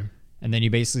whatever. Okay. And then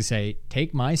you basically say,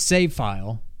 take my save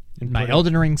file, And my put it-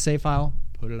 Elden Ring save file,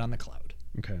 put it on the cloud.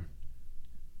 Okay.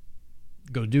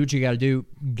 Go do what you got to do.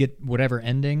 Get whatever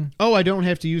ending. Oh, I don't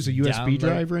have to use a USB Download.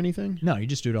 drive or anything? No, you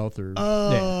just do it all through.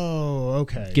 Oh,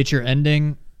 okay. Get your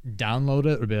ending, download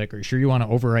it. It'll be like, are you sure you want to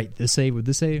overwrite this save with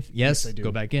this save? Yes. I do.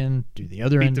 Go back in, do the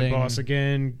other Beat ending. the boss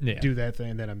again, Yeah. do that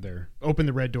thing, and then I'm there. Open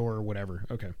the red door or whatever.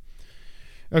 Okay.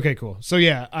 Okay, cool. So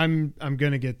yeah, I'm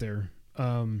gonna get there.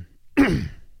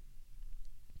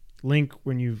 Link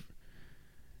when you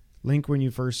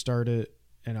first start it,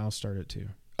 and I'll start it too.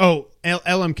 Oh,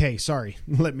 LMK. Sorry,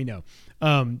 let me know.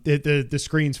 The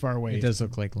screen's far away. It does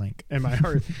look like Link. And my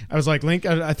heart, I was like, Link.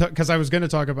 I thought because I was going to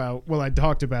talk about. Well, I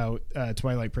talked about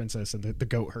Twilight Princess and the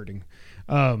goat herding.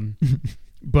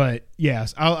 But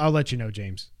yes, I'll let you know,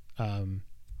 James. I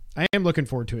am looking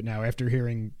forward to it now after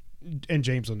hearing. And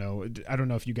James will know. I don't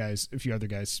know if you other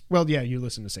guys. Well, yeah, you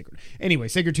listen to Sacred. Anyway,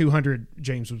 Sacred 200,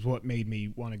 James, was what made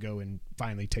me want to go and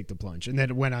finally take the plunge. And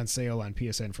then it went on sale on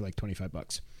PSN for like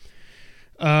 $25.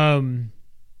 I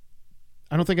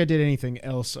don't think I did anything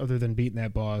else other than beating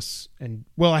that boss. And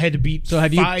well, I had to beat. So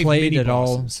have you 5 played mini at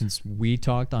all bosses. since we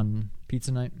talked on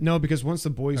Pizza Night? No, because once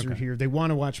the boys are Okay. here, they want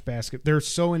to watch basket. They're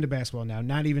so into basketball now.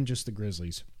 Not even just the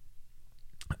Grizzlies.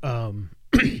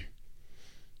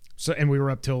 So, and we were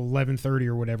up till 11:30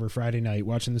 or whatever Friday night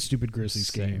watching the stupid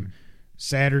Grizzlies game.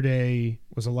 Saturday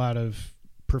was a lot of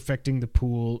perfecting the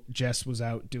pool. Jess was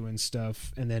out doing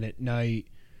stuff, and then at night,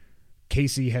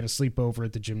 Casey had a sleepover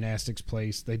at the gymnastics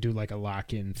place. They do like a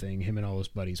lock-in thing. Him and all his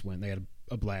buddies went. They had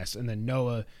a blast. And then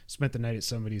Noah spent the night at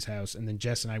somebody's house, and then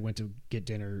Jess and I went to get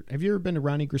dinner. Have you ever been to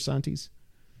Ronnie Grisanti's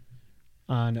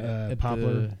on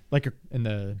Poplar?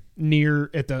 Near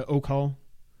at the Oak Hall?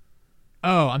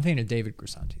 Oh, I'm thinking of David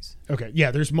Grisanti's. Okay, yeah,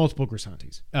 there's multiple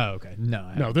Grisanti's. Oh, okay.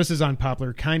 No, this is on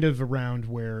Poplar, kind of around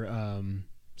where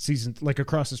like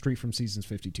across the street from Seasons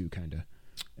 52, kind of.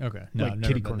 Okay, no, like I've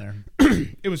never kitty been corner. there.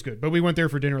 It was good, but we went there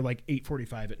for dinner like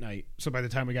 8:45 at night. So by the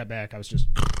time we got back, I was just.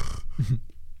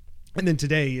 And then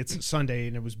today it's Sunday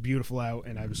and it was beautiful out,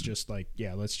 and I was just like,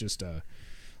 yeah, let's just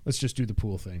do the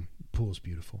pool thing. The pool's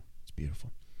beautiful. It's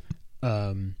beautiful.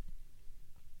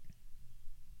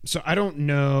 So I don't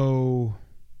know.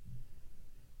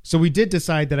 So we did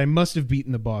decide that I must have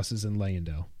beaten the bosses in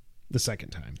Leyendell the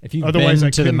second time. If you've Otherwise, been I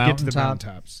to the couldn't get to the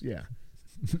mountaintop- mountaintops. Yeah.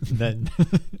 Then,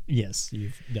 yes,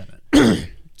 you've done it.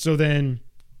 So then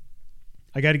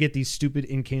I got to get these stupid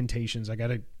incantations. I got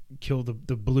to kill the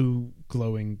blue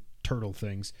glowing turtle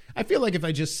things. I feel like if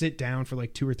I just sit down for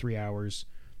like 2 or 3 hours,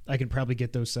 I can probably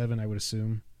get those 7, I would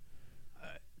assume.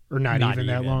 Or not even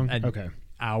that long? Okay.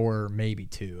 Hour, maybe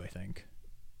 2, I think.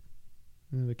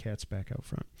 The cat's back out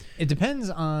front. It depends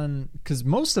on, because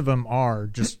most of them are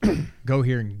just go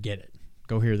here and get it.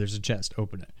 Go here, there's a chest,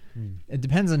 open it. It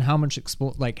depends on how much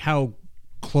how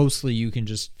closely you can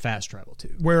just fast travel to.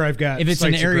 Where I've got, if it's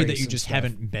an Sites of area Grace that you and just stuff,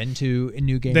 haven't been to in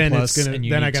New Game then Plus, it's gonna. and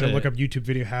you Then need I got to to look up YouTube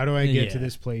video. How do I get to Yeah.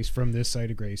 this place from this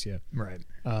side of Grace? Yeah, right.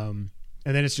 And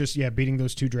then it's just beating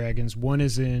those 2 dragons. One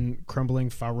is in Crumbling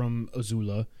Farum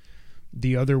Azula.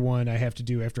 The other one I have to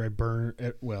do after I burn.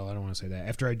 Well, I don't want to say that.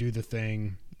 After I do the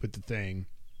thing with the thing,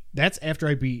 that's after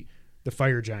I beat the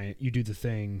fire giant. You do the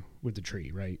thing with the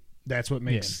tree, right? That's what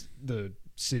makes the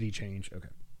city change. Okay.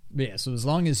 Yeah, so as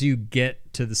long as you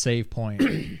get to the save point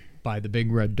by the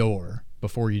big red door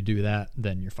before you do that,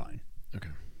 then you're fine. Okay.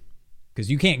 Because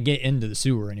you can't get into the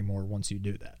sewer anymore once you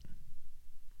do that.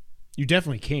 You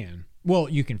definitely can. Well,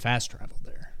 you can fast travel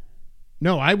there.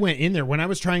 No, I went in there when I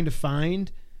was trying to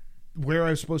find where I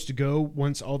was supposed to go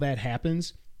once all that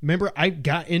happens. Remember, I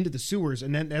got into the sewers,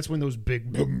 and then that's when those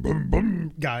big boom, boom,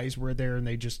 boom guys were there, and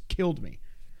they just killed me.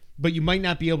 But you might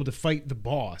not be able to fight the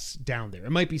boss down there. It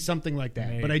might be something like that.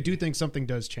 Maybe. But I do think something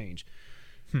does change.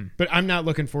 But I'm not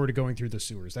looking forward to going through the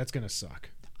sewers. That's going to suck.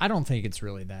 I don't think it's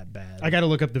really that bad. I got to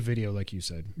look up the video, like you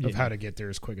said, of Yeah. how to get there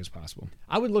as quick as possible.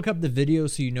 I would look up the video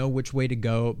so you know which way to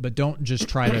go, but don't just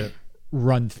try to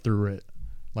run through it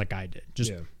like I did.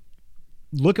 Just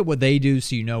look at what they do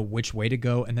so you know which way to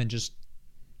go, and then just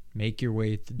make your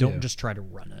way. Don't just try to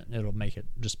run it. It'll make it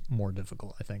just more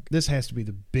difficult, I think. This has to be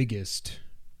the biggest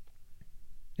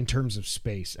in terms of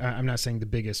space. I'm not saying the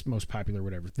biggest, most popular,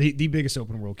 whatever. The biggest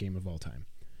open world game of all time.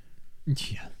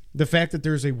 Yeah. The fact that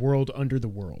there's a world under the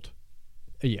world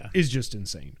Yeah. is just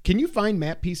insane. Can you find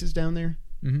map pieces down there?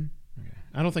 Mm-hmm. Okay.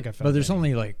 I don't think I found. But there's any.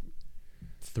 only like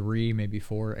 3, maybe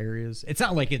 4 areas. It's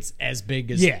not like it's as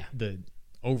big as the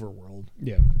overworld.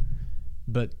 Yeah.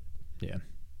 But yeah.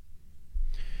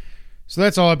 So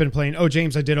that's all I've been playing. Oh,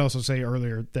 James, I did also say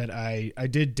earlier that I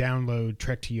did download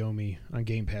Trek to Yomi on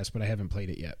Game Pass, but I haven't played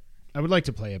it yet. I would like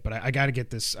to play it, but I got to get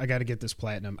this. I got to get this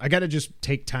platinum. I got to just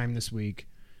take time this week.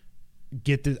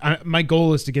 Get this. My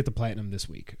goal is to get the platinum this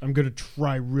week. I'm going to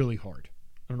try really hard.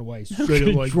 I don't know why I said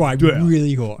it like try that.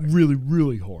 really hard. Really,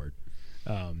 really hard.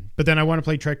 But then I want to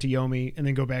play Trek to Yomi and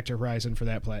then go back to Horizon for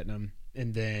that platinum,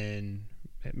 and then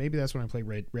maybe that's when I play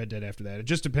Red Dead after that. It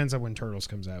just depends on when Turtles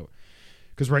comes out.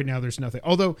 Because right now there's nothing.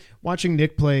 Although watching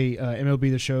Nick play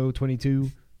MLB The Show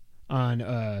 22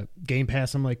 on Game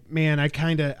Pass, I'm like, man, I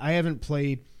haven't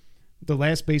played the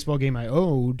last baseball game I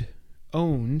owned.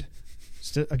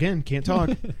 Again, can't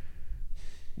talk.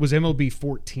 Was MLB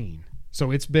 14.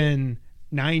 So it's been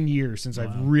 9 years since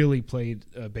I've really played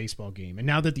a baseball game. And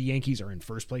now that the Yankees are in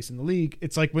first place in the league,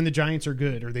 it's like when the Giants are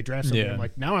good or they draft somebody, I'm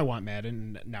like, now I want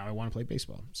Madden, and now I want to play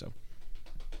baseball. So,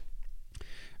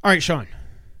 all right, Sean.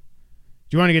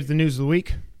 Do you want to get to the news of the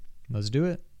week? Let's do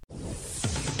it.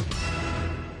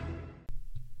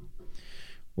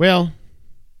 Well,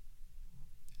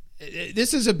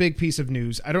 this is a big piece of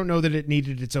news. I don't know that it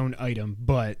needed its own item,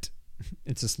 but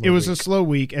It's a slow it was week. a slow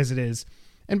week as it is.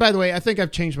 And by the way, I think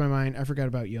I've changed my mind. I forgot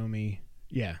about Yomi.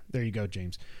 Yeah, there you go,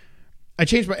 James. I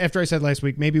changed after I said last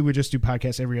week, maybe we just do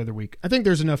podcasts every other week. I think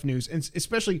there's enough news, and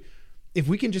especially if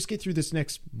we can just get through this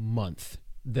next month.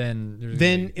 Then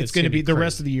It's going to be the crazy.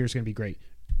 rest of the year is going to be great.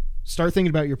 Start thinking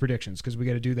about your predictions because we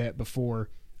got to do that before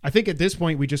I think at this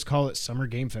point we just call it Summer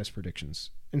Game Fest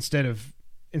predictions instead of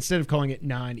calling it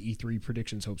non-E3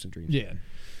 predictions, hopes, and dreams. Yeah.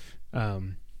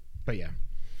 But yeah.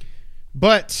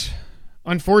 But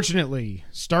unfortunately,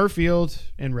 Starfield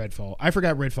and Redfall. I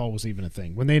forgot Redfall was even a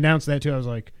thing. When they announced that too, I was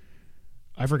like,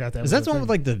 I forgot that. Is that the one with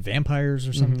like the vampires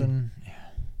or something? Mm-hmm. Yeah.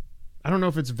 I don't know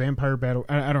if it's Vampire Battle.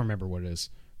 I don't remember what it is,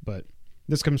 but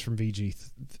this comes from VGC.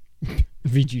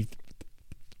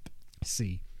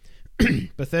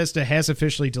 Bethesda has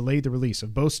officially delayed the release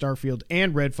of both Starfield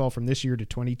and Redfall from this year to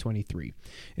 2023.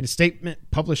 In a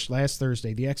statement published last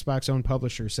Thursday, the Xbox-owned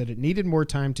publisher said it needed more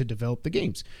time to develop the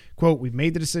games. Quote, "We've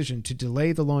made the decision to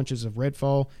delay the launches of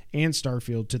Redfall and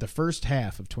Starfield to the first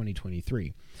half of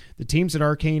 2023. The teams at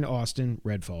Arcane Austin,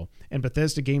 Redfall, and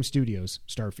Bethesda Game Studios,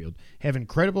 Starfield, have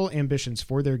incredible ambitions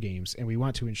for their games, and we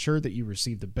want to ensure that you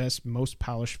receive the best, most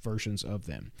polished versions of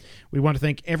them. We want to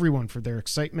thank everyone for their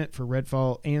excitement for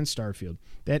Redfall and Starfield.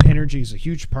 That energy is a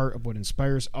huge part of what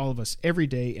inspires all of us every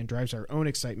day and drives our own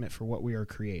excitement for what we are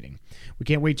creating. We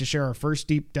can't wait to share our first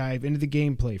deep dive into the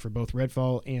gameplay for both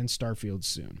Redfall and Starfield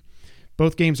soon.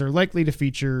 Both games are likely to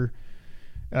feature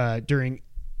during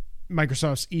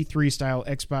Microsoft's E3-style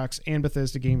Xbox and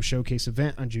Bethesda Game Showcase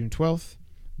event on June 12th.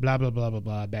 Blah, blah, blah, blah,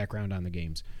 blah. Background on the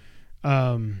games.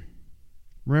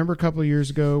 Remember a couple of years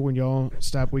ago when y'all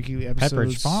stopped weekly episodes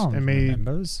Pepperidge Farm and made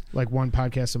remembers. like one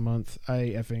podcast a month?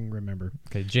 I effing remember.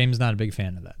 Okay, James not a big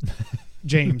fan of that.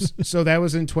 James. So that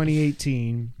was in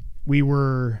 2018. We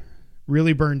were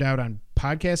really burned out on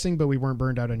podcasting, but we weren't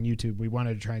burned out on YouTube. We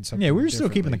wanted to try something. Yeah, we were still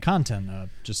keeping the content up.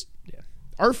 Just yeah.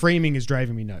 Our framing is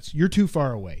driving me nuts. You're too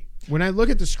far away. When I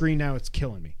look at the screen now, it's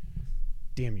killing me.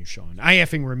 Damn you, Sean. I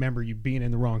effing remember you being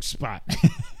in the wrong spot.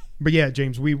 But yeah,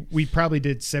 James, we probably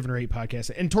did 7 or 8 podcasts.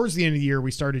 And towards the end of the year,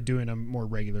 we started doing them more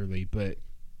regularly. But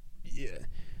yeah,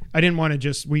 I didn't want to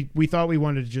just... We thought we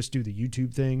wanted to just do the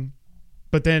YouTube thing.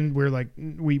 But then we're like,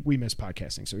 we miss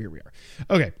podcasting. So here we are.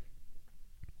 Okay.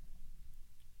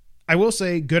 I will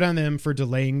say good on them for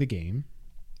delaying the game.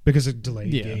 Because a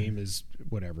delayed game is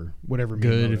whatever. Whatever.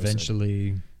 Good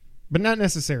eventually. But not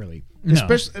necessarily. No.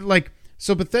 Especially like...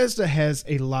 So Bethesda has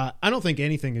a lot. I don't think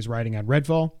anything is riding on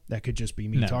Redfall. That could just be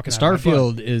me talking.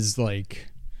 Starfield is like,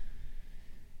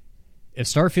 if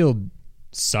Starfield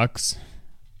sucks,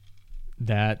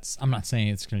 I'm not saying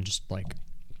it's going to just like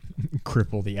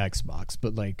cripple the Xbox,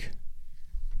 but like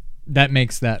that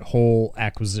makes that whole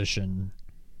acquisition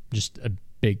just a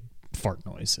big fart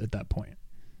noise at that point.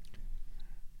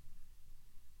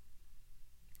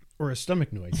 Or a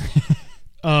stomach noise.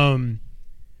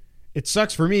 It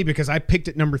sucks for me because I picked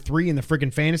it number 3 in the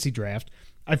friggin' fantasy draft.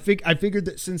 I figured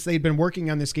that since they'd been working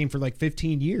on this game for like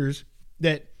 15 years,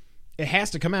 that it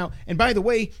has to come out. And by the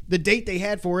way, the date they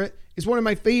had for it is one of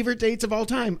my favorite dates of all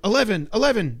time.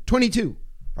 11/11/22.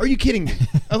 Are you kidding me?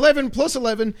 11 plus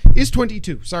 11 is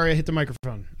 22. Sorry, I hit the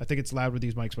microphone. I think it's loud with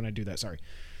these mics when I do that. Sorry.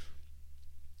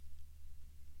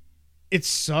 It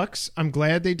sucks. I'm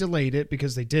glad they delayed it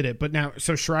because they did it. But now,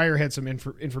 so Schreier had some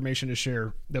information to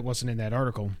share that wasn't in that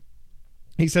article.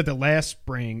 He said that last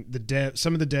spring,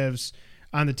 some of the devs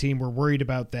on the team were worried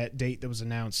about that date that was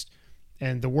announced,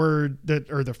 and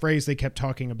the phrase they kept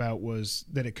talking about was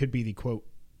that it could be the quote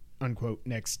unquote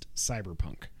next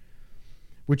Cyberpunk,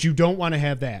 which you don't want to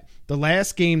have that. The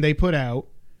last game they put out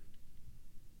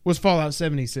was Fallout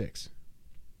 76.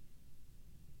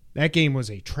 That game was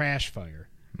a trash fire.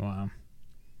 Wow.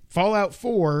 Fallout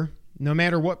 4, no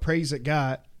matter what praise it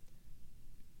got,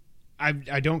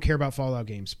 I don't care about Fallout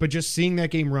games, but just seeing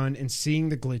that game run and seeing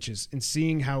the glitches and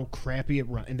seeing how crappy it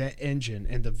run and that engine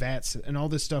and the VATs and all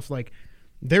this stuff, like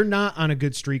they're not on a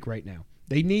good streak right now.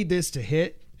 They need this to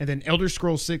hit, and then Elder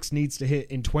Scrolls 6 needs to hit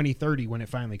in 2030 when it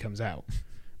finally comes out.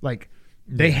 Like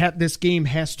this game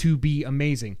has to be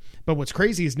amazing. But what's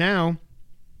crazy is now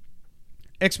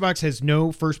Xbox has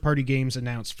no first-party games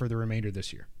announced for the remainder of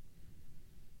this year.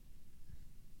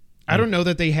 I don't know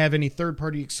that they have any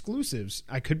third-party exclusives.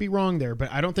 I could be wrong there, but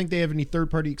I don't think they have any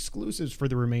third-party exclusives for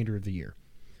the remainder of the year.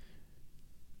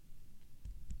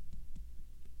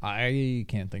 I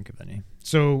can't think of any.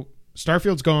 So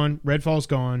Starfield's gone. Redfall's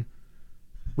gone.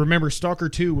 Remember, Stalker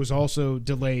 2 was also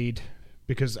delayed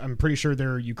because I'm pretty sure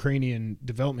they're a Ukrainian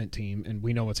development team, and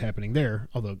we know what's happening there,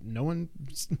 although no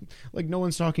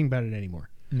one's talking about it anymore.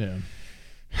 Yeah.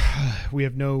 We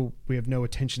have no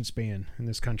attention span in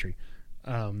this country.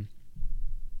 Now,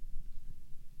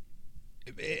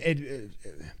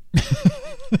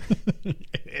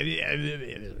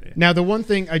 the one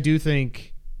thing I do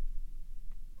think,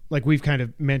 like we've kind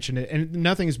of mentioned it, and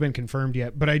nothing has been confirmed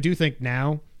yet, but I do think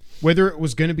now, whether it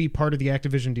was going to be part of the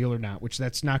Activision deal or not, which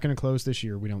that's not going to close this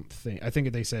year, we don't think. I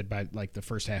think they said by like the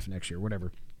first half of next year,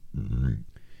 whatever. Mm-hmm.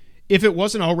 if it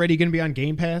wasn't already going to be on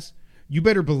Game Pass, you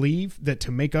better believe that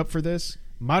to make up for this,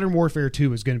 Modern Warfare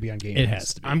 2 is going to be on Game Pass. It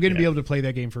has to be. I'm going to be able to play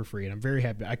that game for free, and I'm very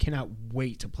happy. I cannot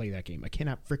wait to play that game. I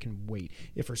cannot freaking wait.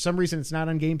 If for some reason it's not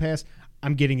on Game Pass,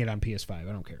 I'm getting it on PS5.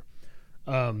 I don't care.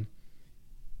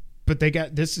 But they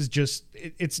got, this is just,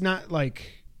 it's not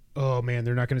like, oh man,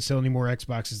 they're not going to sell any more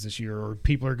Xboxes this year, or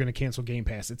people are going to cancel Game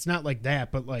Pass. It's not like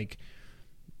that, but like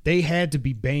they had to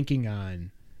be banking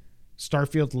on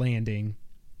Starfield landing,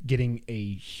 getting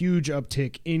a huge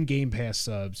uptick in Game Pass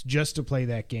subs just to play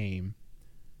that game.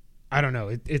 I don't know.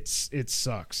 It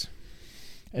sucks.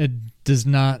 It does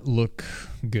not look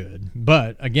good.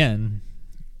 But again,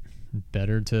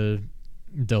 better to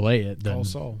delay it than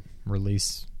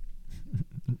release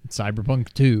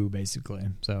Cyberpunk 2, basically.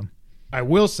 So I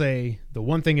will say the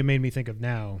one thing it made me think of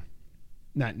now,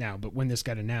 not now, but when this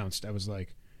got announced, I was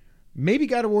like, maybe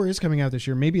God of War is coming out this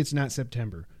year. Maybe it's not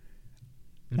September.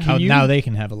 Now they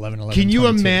can have 11/11. Can you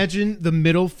imagine the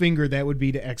middle finger that would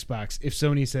be to Xbox if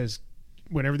Sony says,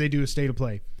 whenever they do a state of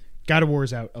play, God of War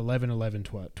is out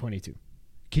 11/11/22?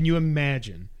 Can you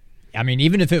imagine? I mean,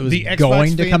 even if it was The Xbox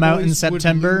going to come out in fanboys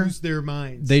September, would lose their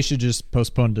minds. they should just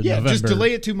postpone to November. Just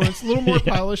delay it 2 months, a little more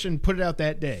polish, and put it out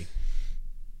that day.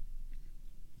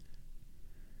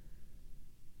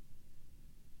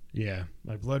 Yeah,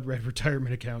 my blood red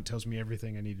retirement account tells me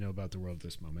everything I need to know about the world at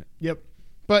this moment. Yep,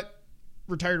 but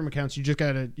retirement accounts, you just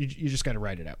gotta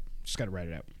write it out. Just gotta write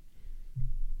it out.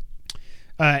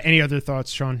 Any other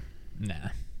thoughts, Sean?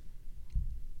 Nah.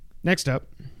 Next up,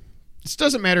 this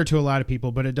doesn't matter to a lot of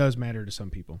people, but it does matter to some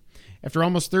people. After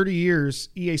almost 30 years,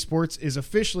 EA Sports is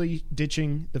officially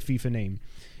ditching the FIFA name.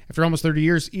 After almost 30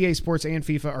 years, EA Sports and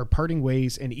FIFA are parting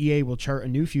ways, and EA will chart a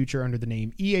new future under the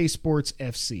name EA Sports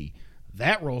FC.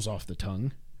 That rolls off the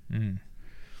tongue.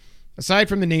 Aside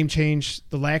from the name change,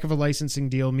 the lack of a licensing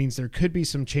deal means there could be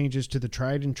some changes to the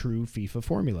tried and true FIFA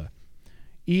formula.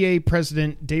 EA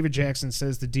president David Jackson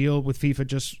says the deal with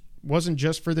FIFA wasn't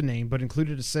just for the name, but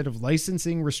included a set of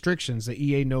licensing restrictions that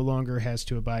EA no longer has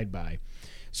to abide by.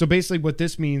 So basically what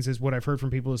this means is, what I've heard from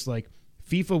people is like,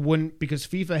 FIFA wouldn't, because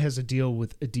FIFA has a deal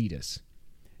with Adidas.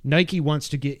 Nike wants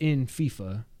to get in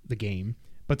FIFA, the game,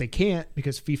 but they can't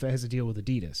because FIFA has a deal with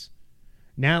Adidas.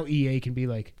 Now EA can be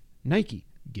like, Nike,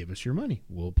 give us your money.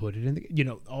 We'll put it in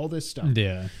the, all this stuff.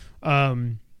 Yeah.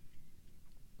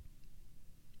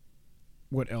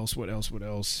 What else?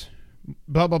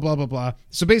 Blah, blah, blah, blah, blah.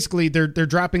 So basically they're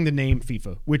dropping the name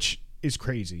FIFA, which is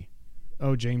crazy.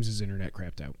 Oh, James's internet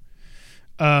crapped out.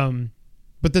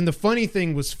 But then the funny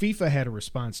thing was FIFA had a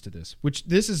response to this, which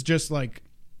this is just like,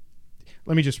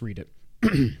 let me just read it.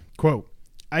 Quote,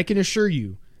 I can assure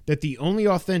you that the only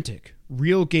authentic,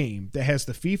 real game that has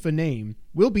the FIFA name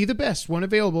will be the best one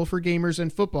available for gamers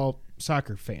and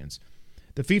soccer fans.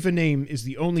 The FIFA name is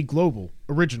the only global,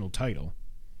 original title.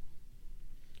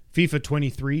 FIFA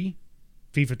 23,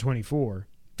 FIFA 24,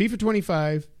 FIFA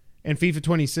 25, and FIFA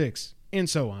 26, and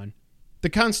so on. The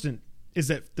constant is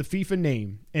that the FIFA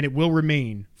name, and it will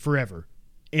remain forever,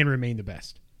 and remain the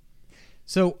best.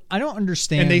 So I don't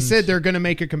understand. And they said they're going to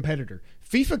make a competitor.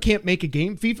 FIFA can't make a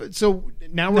game. FIFA. So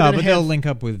now we're going to have. They'll link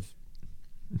up with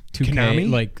 2K, Konami?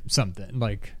 like something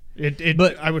like.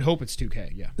 But I would hope it's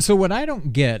 2K. Yeah. So what I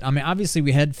don't get, I mean, obviously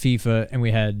we had FIFA and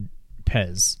we had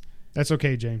PES. That's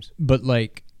okay, James. But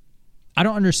like, I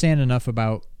don't understand enough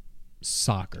about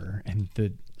soccer and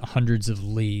the hundreds of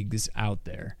leagues out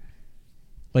there.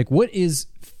 Like, what is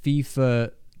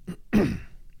FIFA?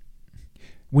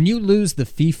 When you lose the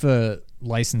FIFA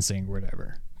licensing or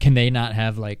whatever, can they not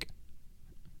have like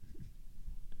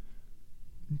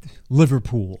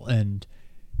Liverpool and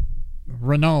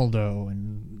Ronaldo,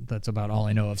 and that's about all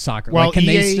I know of soccer. Well, like, can EA,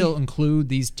 they still include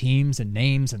these teams and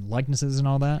names and likenesses and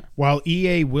all that? While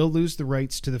EA will lose the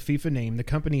rights to the FIFA name, the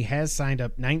company has signed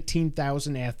up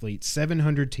 19,000 athletes,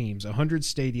 700 teams, 100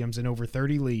 stadiums, and over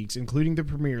 30 leagues, including the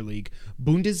Premier League,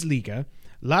 Bundesliga,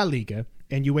 La Liga,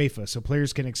 and UEFA, so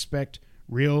players can expect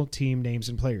real team names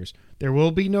and players. There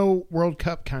will be no World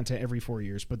Cup content every 4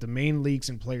 years, but the main leagues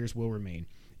and players will remain.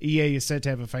 EA is said to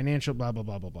have a financial blah, blah,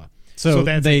 blah, blah, blah. So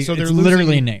they're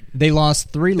literally named. They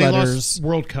lost 3 letters. Lost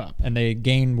World Cup. And they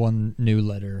gained 1 new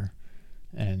letter,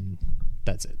 and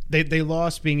that's it. They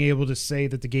lost being able to say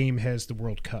that the game has the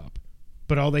World Cup.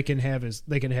 But all they can have is,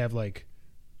 they can have, like,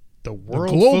 the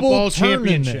World Football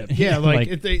Championship. Yeah,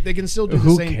 like they can still do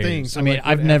the same thing. So I mean, like,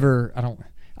 I've never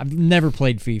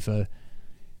played FIFA.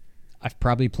 I've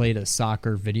probably played a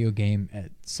soccer video game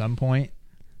at some point.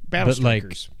 Battle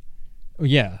Strikers.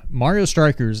 Yeah, Mario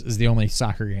Strikers is the only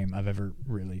soccer game I've ever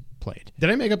really played. Did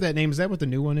I make up that name? Is that what the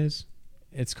new one is?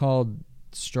 It's called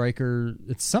Striker.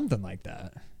 It's something like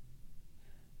that.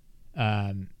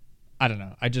 I don't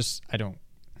know.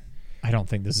 I don't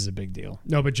think this is a big deal.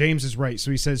 No, but James is right.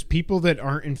 So he says people that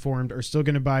aren't informed are still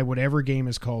going to buy whatever game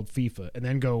is called FIFA and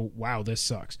then go, wow, this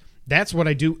sucks. That's what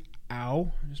I do.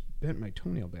 Ow. I just bent my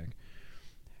toenail back.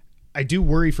 I do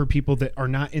worry for people that are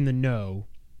not in the know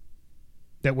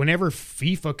that whenever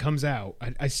FIFA comes out,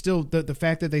 I still, the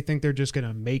fact that they think they're just going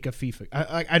to make a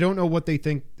FIFA. I don't know what they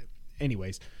think.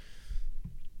 Anyways,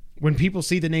 when people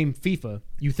see the name FIFA,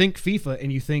 you think FIFA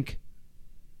and you think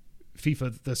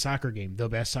FIFA, the soccer game, the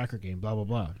best soccer game, blah, blah,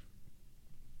 blah.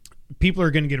 People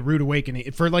are going to get a rude awakening.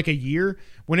 For like a year,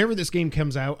 whenever this game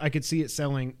comes out, I could see it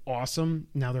selling awesome.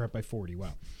 Now they're up by 40.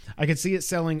 Wow. I could see it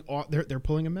selling. They're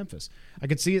pulling a Memphis. I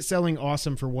could see it selling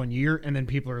awesome for 1 year, and then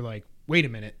people are like, wait a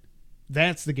minute.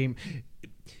 That's the game.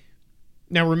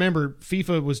 Now, remember,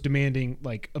 FIFA was demanding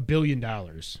like $1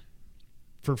 billion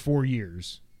for 4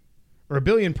 years. Or $1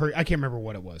 billion per, I can't remember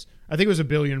what it was. I think it was $1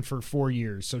 billion for 4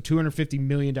 years. So $250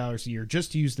 million a year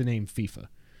just to use the name FIFA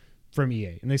from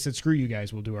EA. And they said, screw you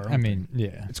guys, we'll do our own thing.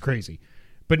 Yeah. It's crazy.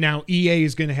 But now EA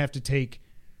is going to have to take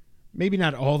maybe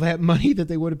not all that money that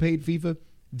they would have paid FIFA.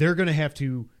 They're going to have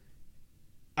to,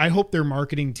 I hope their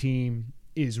marketing team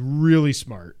is really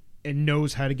smart and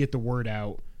knows how to get the word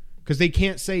out. Because they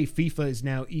can't say FIFA is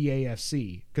now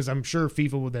EAFC. Because I'm sure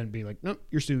FIFA will then be like, nope,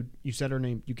 you're sued. You said our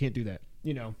name. You can't do that.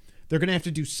 You know. They're going to have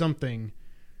to do something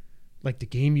like the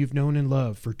game you've known and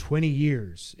loved for 20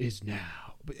 years is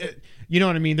now. You know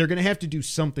what I mean? They're going to have to do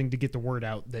something to get the word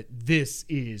out that this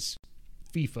is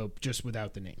FIFA just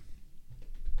without the name.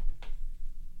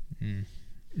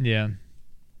 Yeah.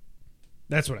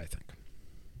 That's what I think.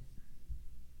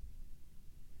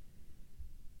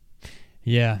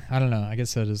 Yeah, I don't know. I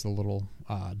guess that is a little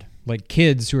odd. Like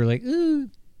kids who are like, ooh,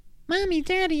 Mommy,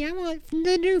 Daddy, I want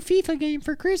the new FIFA game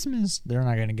for Christmas. They're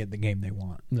not going to get the game they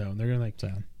want. No, they're going to like, So,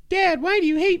 Dad, why do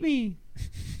you hate me?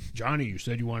 Johnny, you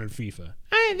said you wanted FIFA.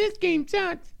 This game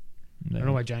sucks. I don't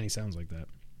know why Johnny sounds like that.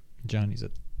 Johnny's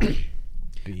a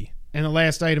B. And the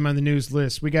last item on the news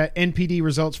list, we got NPD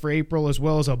results for April as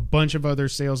well as a bunch of other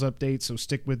sales updates, so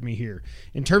stick with me here.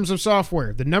 In terms of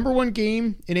software, the number one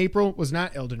game in April was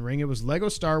not Elden Ring. It was Lego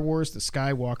Star Wars, The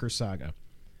Skywalker Saga.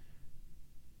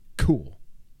 Cool.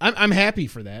 I'm happy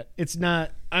for that. It's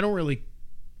not, I don't really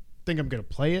think I'm going to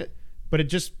play it, but it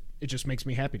just makes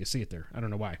me happy to see it there. I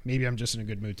don't know why. Maybe I'm just in a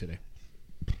good mood today.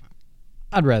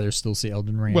 I'd rather still see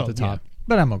Elden Ring at the top,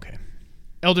 but I'm okay.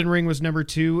 Elden Ring was number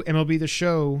 2. MLB The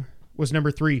Show was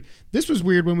number 3. This was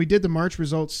weird. When we did the March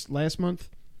results last month,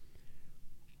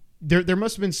 there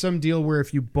must have been some deal where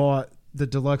if you bought the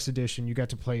deluxe edition, you got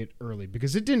to play it early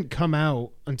because it didn't come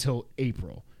out until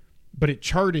April, but it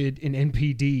charted in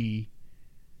NPD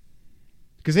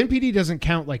because NPD doesn't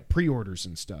count like pre-orders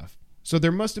and stuff. So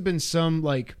there must have been some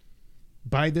like,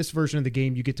 buy this version of the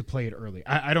game, you get to play it early.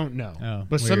 I don't know.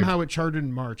 But weird. somehow it charted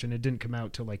in March and it didn't come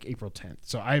out till like April 10th.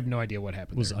 So I have no idea what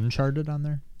happened. Was there. Uncharted on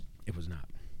there? It was not.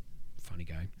 Funny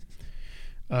guy.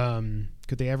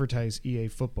 Could they advertise EA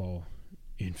football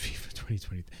in FIFA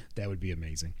 2020? That would be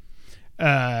amazing.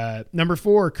 Number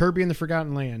 4, Kirby and the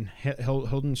Forgotten Land,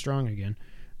 holding strong again.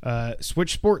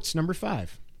 Switch Sports, number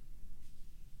 5.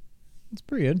 It's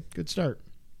pretty good. Good start.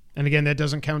 And again, that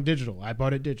doesn't count digital. I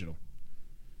bought it digital.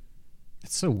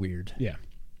 It's so weird. Yeah.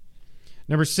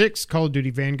 Number 6, Call of Duty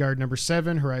Vanguard. Number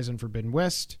 7, Horizon Forbidden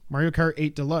West. Mario Kart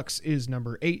 8 Deluxe is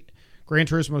number 8. Gran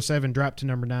Turismo 7 dropped to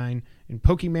number 9. And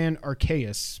Pokemon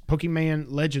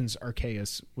Legends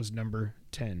Arceus was number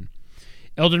 10.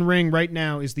 Elden Ring right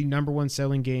now is the number 1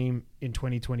 selling game in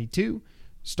 2022.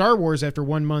 Star Wars, after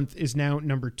 1 month, is now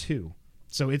number 2.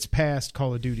 So it's passed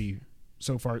Call of Duty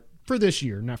so far for this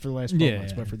year, not for the last 12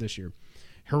 months, but for this year.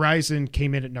 Horizon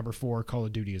came in at number 4. Call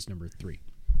of Duty is number 3.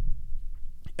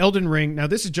 Elden Ring, now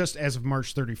this is just as of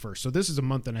March 31st, so this is a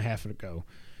month and a half ago.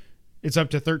 It's up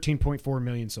to 13.4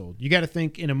 million sold. You got to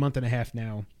think in a month and a half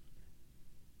now,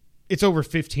 it's over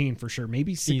 15 for sure,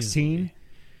 maybe 16. Easily.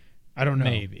 I don't know.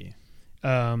 Maybe.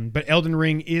 But Elden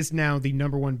Ring is now the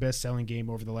number 1 best-selling game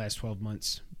over the last 12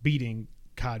 months, beating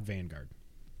COD Vanguard.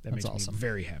 That That's makes awesome. me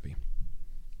very happy.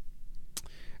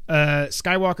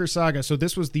 Skywalker Saga. So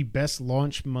this was the best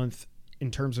launch month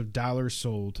in terms of dollars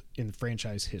sold in the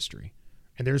franchise history.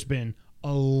 And there's been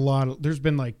there's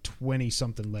been like 20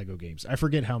 something Lego games. I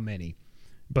forget how many,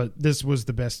 but this was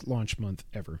the best launch month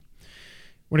ever.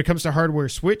 When it comes to hardware,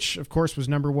 Switch, of course, was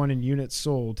number 1 in units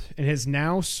sold and has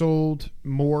now sold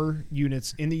more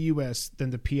units in the U.S. than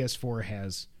the PS4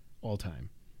 has all time.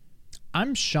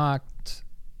 I'm shocked.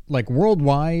 Like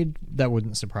worldwide, that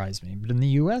wouldn't surprise me. But in the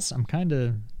U.S., I'm kind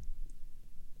of...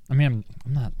 I mean,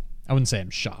 I'm not... I wouldn't say I'm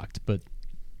shocked, but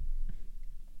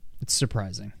it's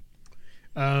surprising.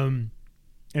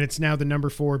 and it's now the number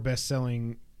four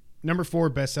best-selling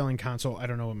console. I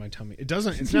don't know what my tummy. It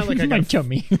doesn't. It's not like I got My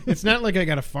tummy. It's not like I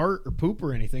got a fart or poop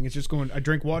or anything. It's just going. I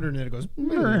drink water and then it goes.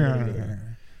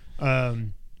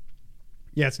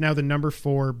 Yeah, it's now the number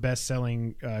four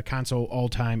best-selling console all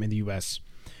time in the U.S.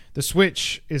 The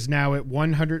Switch is now at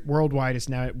 100 worldwide. Is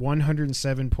now at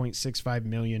 107.65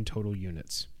 million total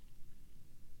units.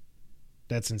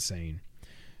 That's insane.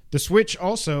 The Switch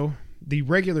also, the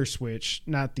regular Switch,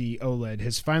 not the OLED,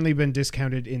 has finally been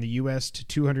discounted in the U.S. to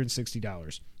 $260.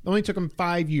 It only took them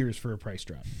 5 years for a price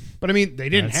drop. But, I mean, they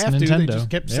didn't have to. They just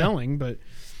kept selling. But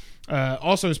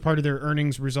also, as part of their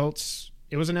earnings results,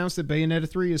 it was announced that Bayonetta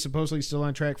 3 is supposedly still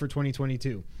on track for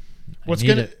 2022.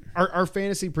 Our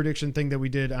fantasy prediction thing that we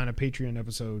did on a Patreon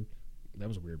episode, that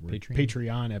was a weird word.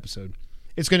 Patreon episode.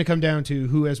 It's going to come down to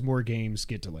who has more games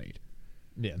get delayed.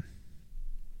 Yeah.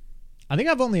 I think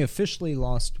I've only officially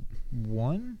lost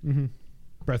one. Mm-hmm.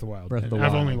 Breath of the Wild.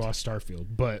 I've only lost Starfield,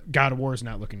 but God of War is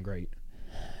not looking great.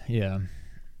 Yeah.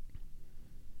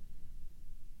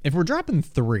 If we're dropping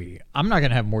 3, I'm not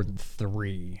going to have more than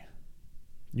 3.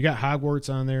 You got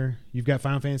Hogwarts on there. You've got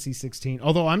Final Fantasy 16.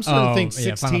 Although I'm starting to think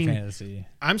 16. Final Fantasy.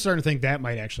 I'm starting to think that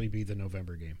might actually be the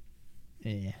November game.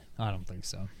 Yeah, I don't think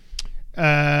so.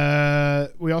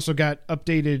 We also got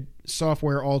updated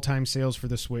software all-time sales for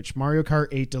the Switch. Mario Kart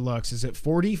 8 Deluxe is at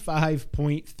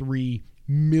 45.3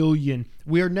 million.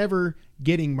 We are never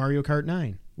getting Mario Kart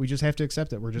 9. We just have to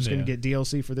accept it. We're just going to get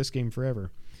DLC for this game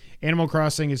forever. Animal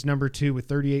Crossing is number 2 with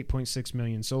 38.6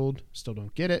 million sold. Still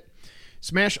don't get it.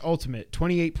 Smash Ultimate,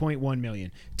 28.1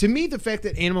 million. To me, the fact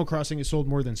that Animal Crossing has sold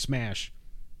more than Smash.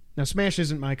 Now, Smash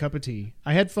isn't my cup of tea.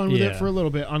 I had fun with it for a little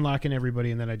bit, unlocking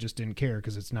everybody, and then I just didn't care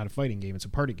because it's not a fighting game. It's a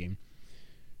party game.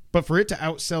 But for it to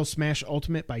outsell Smash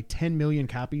Ultimate by 10 million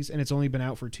copies, and it's only been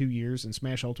out for 2 years, and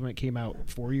Smash Ultimate came out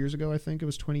 4 years ago, I think. It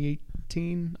was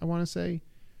 2018, I want to say.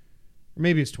 Or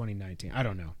maybe it's 2019. I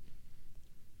don't know.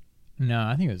 No,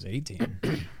 I think it was 18.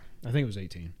 I think it was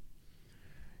 18.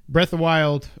 Breath of the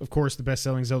Wild, of course, the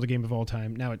best-selling Zelda game of all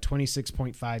time, now at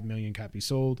 26.5 million copies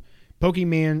sold.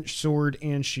 Pokemon Sword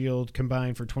and Shield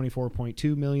combined for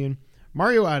 24.2 million.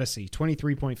 Mario Odyssey,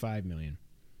 23.5 million.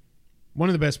 One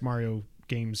of the best Mario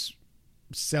games,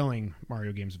 selling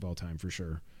Mario games of all time, for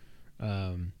sure.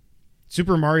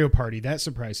 Super Mario Party, that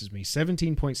surprises me,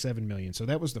 17.7 million. So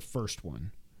that was the first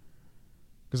one.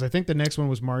 Because I think the next one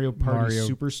was Mario Party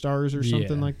Superstars or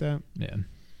something like that. Yeah.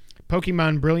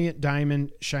 Pokemon Brilliant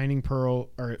Diamond, Shining Pearl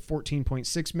are at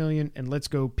 14.6 million, and Let's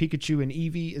Go Pikachu and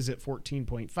Eevee is at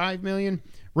 14.5 million.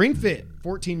 Ring Fit,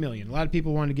 14 million. A lot of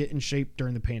people want to get in shape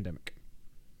during the pandemic.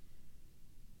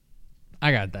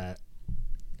 I got that,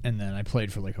 and then I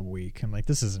played for like a week. I'm like,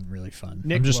 this isn't really fun.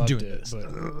 Nick I'm just loved doing it, this. But,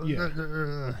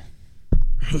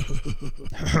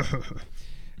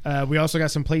 yeah. We also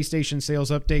got some PlayStation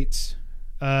sales updates.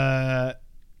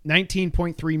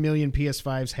 19.3 million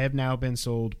PS5s have now been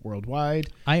sold worldwide.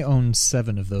 I own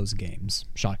 7 of those games,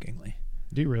 shockingly.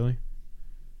 Do you really?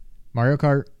 Mario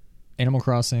Kart, Animal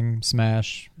Crossing,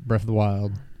 Smash, Breath of the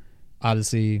Wild,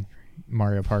 Odyssey,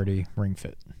 Mario Party, Ring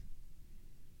Fit.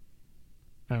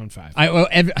 I own 5.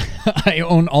 I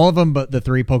own all of them but the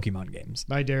 3 Pokemon games.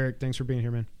 Bye, Derek. Thanks for being here,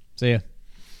 man. See ya.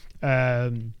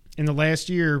 In the last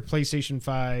year, PlayStation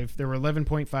 5, there were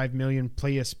 11.5 million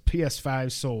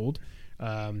PS5s sold.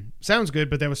 Sounds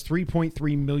good, but that was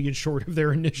 3.3 million short of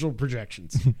their initial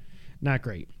projections. Not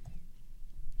great.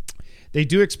 They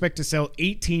do expect to sell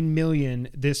 18 million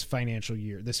this fiscal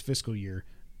year,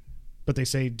 but they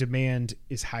say demand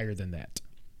is higher than that.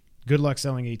 Good luck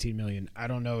selling 18 million. I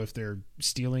don't know if they're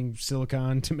stealing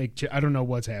silicon to make I don't know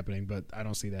what's happening, but I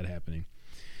don't see that happening.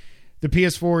 The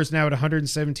PS4 is now at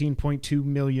 117.2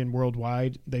 million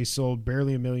worldwide. They sold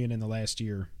barely a million in the last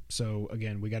year. So,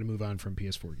 again, we got to move on from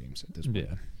PS4 games at this point.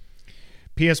 Yeah.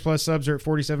 PS Plus subs are at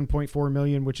 47.4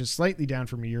 million, which is slightly down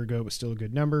from a year ago, but still a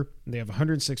good number. And they have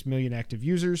 106 million active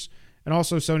users. And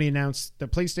also, Sony announced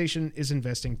that PlayStation is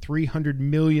investing $300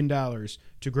 million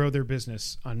to grow their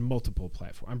business on multiple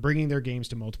platforms, on bringing their games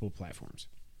to multiple platforms.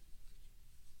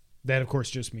 That, of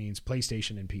course, just means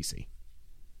PlayStation and PC.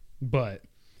 But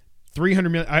 300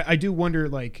 million, I do wonder,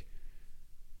 like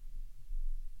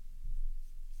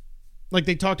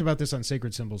they talked about this on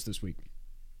Sacred Symbols this week.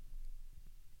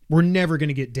 We're never going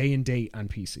to get day and date on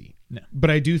PC. No. But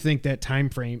I do think that time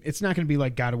frame, it's not going to be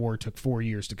like God of War took 4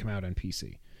 years to come out on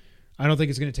PC. I don't think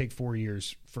it's going to take 4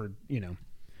 years for, Yeah.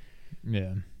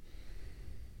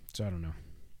 So I don't know.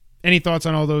 Any thoughts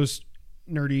on all those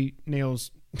nerdy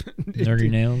nails? Nerdy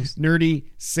nails? Nerdy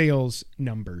sales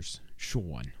numbers,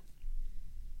 Sean.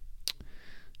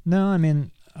 No, I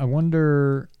mean, I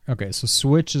wonder. Okay, so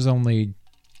Switch is only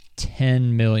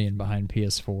 10 million behind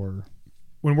PS4.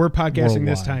 When we're podcasting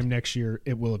this Worldwide. time next year,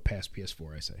 it will have passed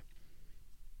PS4, I say.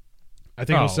 I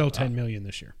think it'll sell 10 million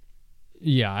this year.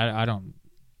 Yeah, I don't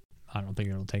think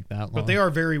it'll take that long. But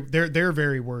they're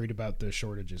very worried about the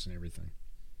shortages and everything.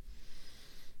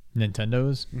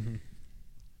 Nintendo's. Mm-hmm.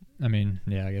 I mean,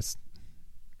 yeah, I guess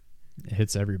it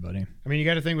hits everybody. I mean, you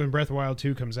got to think when Breath of the Wild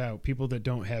 2 comes out, people that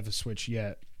don't have a Switch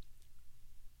yet.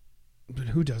 But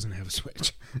who doesn't have a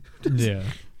Switch? Yeah.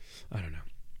 I don't know.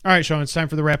 All right, Sean, it's time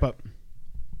for the wrap up.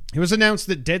 It was announced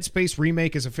that Dead Space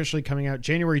Remake is officially coming out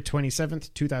January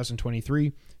 27th,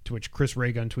 2023, to which Chris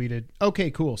Raygun tweeted, okay,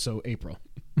 cool, so April.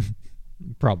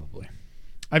 Probably.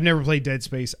 I've never played Dead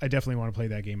Space. I definitely want to play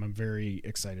that game. I'm very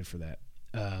excited for that.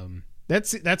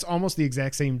 That's almost the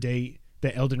exact same date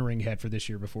that Elden Ring had for this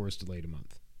year before it was delayed a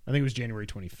month. I think it was January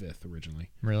 25th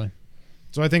originally. Really?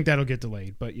 So I think that'll get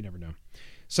delayed, but you never know.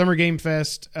 Summer Game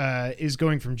Fest is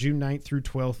going from June 9th through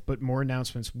 12th, but more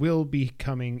announcements will be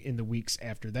coming in the weeks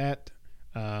after that.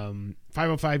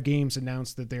 505 Games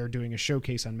announced that they are doing a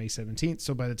showcase on May 17th,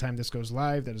 so by the time this goes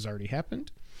live, that has already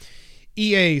happened.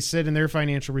 EA said in their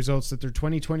financial results that their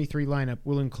 2023 lineup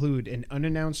will include an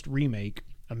unannounced remake,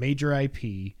 a major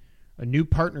IP, a new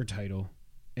partner title,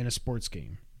 and a sports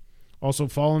game. Also,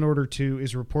 Fallen Order 2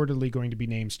 is reportedly going to be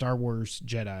named Star Wars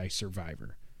Jedi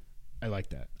Survivor. I like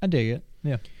that. I dig it.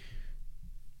 Yeah.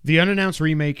 The unannounced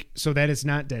remake, so that is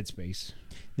not Dead Space.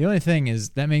 The only thing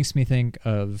is that makes me think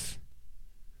of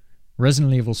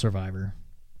Resident Evil Survivor.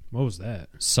 What was that?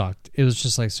 Sucked. It was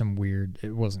just like some weird.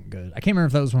 It wasn't good. I can't remember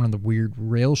if that was one of the weird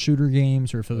rail shooter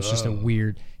games or if it was just a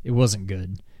weird. It wasn't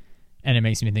good, and it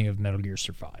makes me think of Metal Gear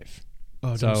Survive.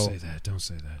 Oh, So- don't say that. Don't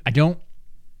say that. I don't.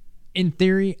 In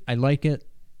theory, I like it,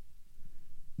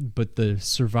 but the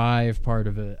survive part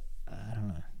of it, I don't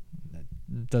know.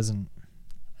 It doesn't.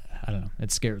 I don't know.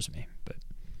 It scares me, but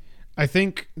I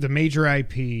think the major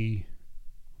IP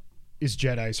is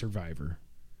Jedi Survivor.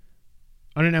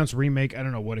 Unannounced remake, I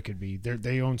don't know what it could be.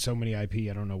 They own so many IP,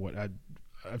 I don't know what.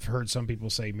 I've heard some people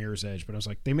say Mirror's Edge, but I was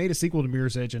like, they made a sequel to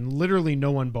Mirror's Edge, and literally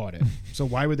no one bought it. So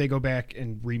why would they go back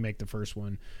and remake the first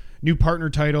one? New partner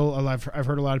title, I've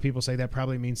heard a lot of people say that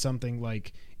probably means something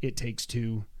like It Takes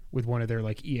Two with one of their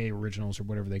like EA originals or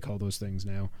whatever they call those things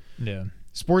now. yeah.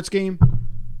 Sports game,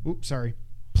 oops, sorry.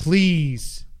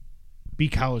 Please be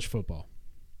college football.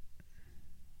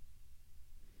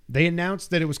 They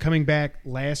announced that it was coming back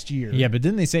last year. Yeah, but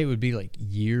didn't they say it would be like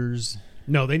years?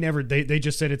 No, they never. They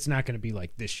just said it's not going to be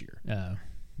like this year.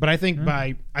 But I think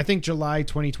I think July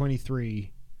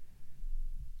 2023,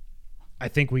 I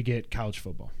think we get college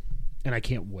football, and I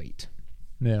can't wait.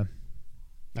 Yeah.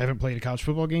 I haven't played a college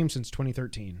football game since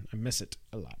 2013. I miss it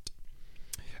a lot.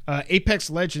 Apex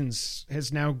Legends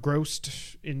has now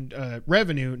grossed in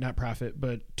revenue, not profit,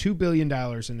 but $2 billion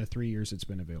in the 3 years it's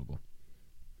been available.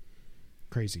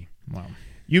 Crazy. Wow.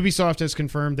 Ubisoft has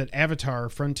confirmed that Avatar: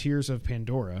 Frontiers of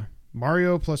Pandora,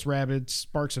 Mario plus Rabbids: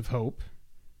 Sparks of Hope,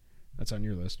 that's on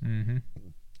your list, Mm-hmm.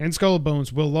 and Skull and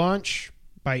Bones will launch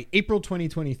by April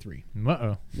 2023.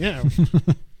 Uh-oh. Yeah.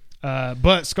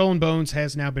 But Skull and Bones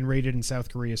has now been rated in South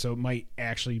Korea, so it might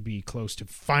actually be close to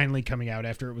finally coming out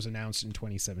after it was announced in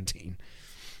 2017.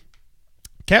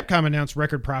 Capcom announced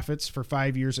record profits for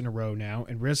 5 years in a row now,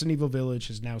 and Resident Evil Village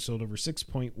has now sold over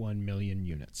 6.1 million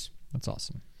units. That's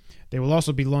awesome. They will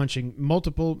also be launching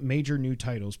multiple major new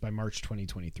titles by March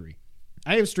 2023.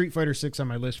 I have Street Fighter 6 on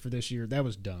my list for this year. That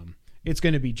was dumb. It's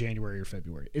going to be January or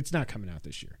February. It's not coming out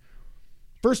this year.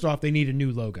 First off, they need a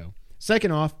new logo.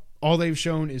 Second off, all they've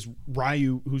shown is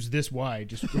Ryu, who's this wide,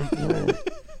 just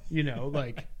you know,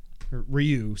 like or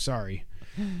Ryu. Sorry,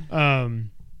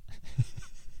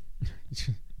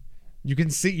 you can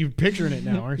see you're picturing it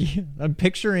now, aren't you? I'm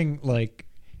picturing like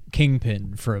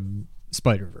Kingpin from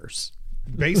Spider-Verse.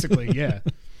 Basically, yeah.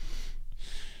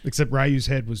 Except Ryu's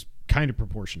head was kind of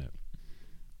proportionate.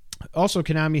 Also,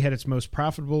 Konami had its most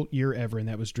profitable year ever, and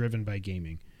that was driven by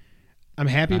gaming. I'm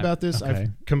happy about this. Okay.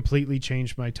 I've completely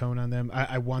changed my tone on them.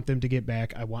 I want them to get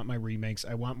back. I want my remakes.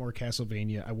 I want more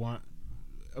Castlevania. I want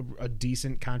a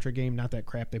decent Contra game, not that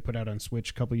crap they put out on Switch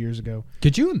a couple years ago.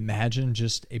 Could you imagine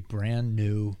just a brand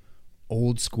new,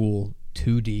 old school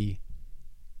 2D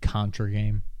Contra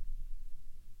game?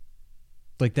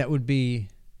 Like that would be.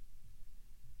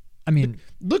 I mean,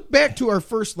 Look back to our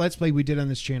first Let's Play we did on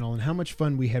this channel and how much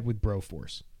fun we had with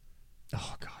Broforce.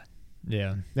 oh god,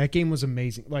 yeah. That game was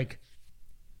amazing. Like,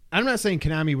 I'm not saying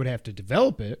Konami would have to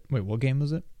develop it. Wait, what game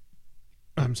was it?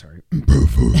 I'm sorry.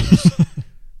 Broforce.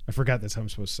 I forgot that's how I'm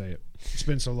supposed to say it. It's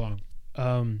been so long.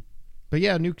 But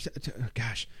yeah,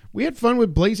 gosh, we had fun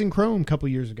with Blazing Chrome a couple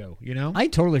years ago, you know? I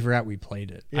totally forgot we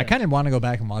played it. Yeah. I kind of want to go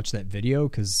back and watch that video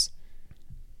because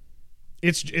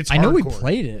It's hardcore. I know we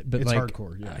played it, but It's like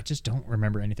hardcore, yeah. I just don't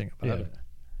remember anything about Yeah.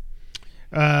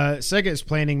 it. Sega is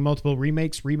planning multiple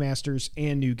remakes, remasters,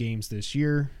 and new games this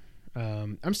year.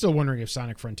 I'm still wondering if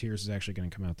Sonic Frontiers is actually going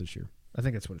to come out this year. I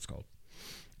think that's what it's called.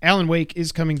 Alan Wake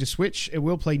is coming to Switch. It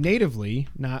will play natively,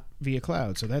 not via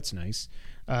cloud, so that's nice.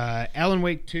 Alan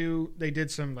Wake 2, they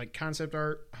did some like concept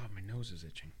art. Oh, my nose is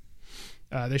itching.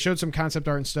 They showed some concept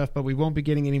art and stuff, but we won't be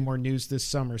getting any more news this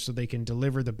summer, so they can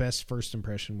deliver the best first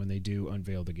impression when they do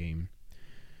unveil the game.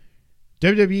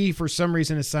 WWE, for some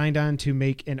reason, has signed on to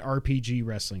make an RPG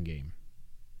wrestling game.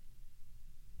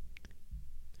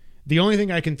 The only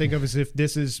thing I can think of is if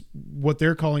this is what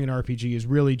they're calling an RPG is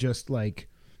really just like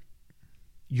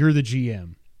you're the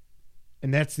GM,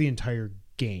 and that's the entire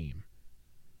game.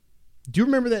 Do you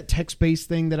remember that text-based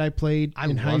thing that I played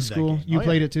in high loved that school? game. You Oh,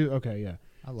 played yeah. it too? Okay, yeah.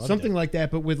 I love Something like that,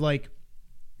 but with like,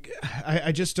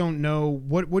 I just don't know.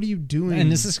 What are you doing?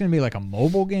 And is this going to be like a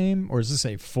mobile game, or is this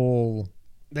a full?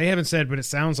 They haven't said, but it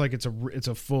sounds like it's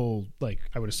a full, like,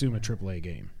 I would assume a AAA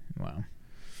game. Wow.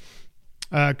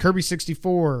 Kirby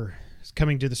 64 is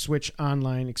coming to the Switch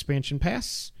Online expansion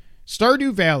pass.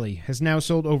 Stardew Valley has now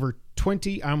sold over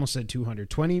 20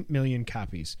 million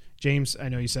copies. James, I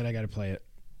know you said I got to play it.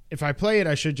 If I play it,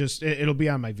 I should just, it'll be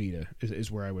on my Vita is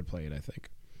where I would play it, I think.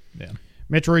 Yeah.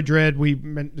 Metroid Dread,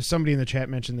 somebody in the chat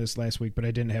mentioned this last week, but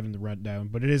I didn't have in the rundown.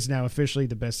 But it is now officially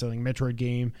the best-selling Metroid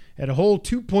game at a whole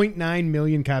 2.9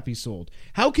 million copies sold.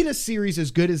 How can a series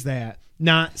as good as that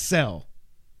not sell?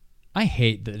 I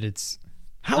hate that it's.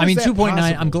 How I is mean, that 2.9.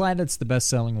 possible? I'm glad it's the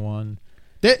best-selling one.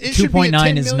 That it should be at 2.9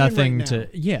 10 is million nothing right now. to.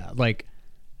 Yeah, like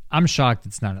I'm shocked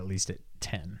it's not at least at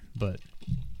 10. But It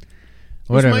was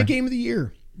whatever. my game of the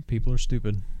year. People are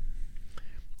stupid.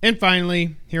 And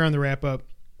finally, here on the wrap-up,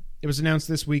 it was announced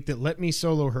this week that Let Me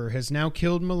Solo Her has now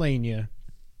killed Melania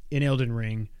in Elden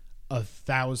Ring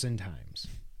 1,000 times.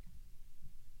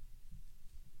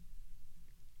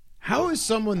 How is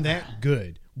someone that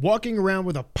good walking around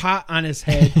with a pot on his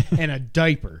head and a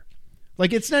diaper?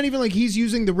 Like, it's not even like he's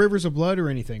using the rivers of blood or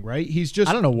anything, right? He's just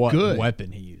I don't know what good.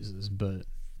 weapon he uses, but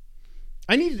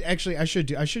I should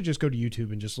just go to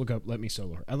YouTube and just look up Let Me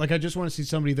Solo Her. I just want to see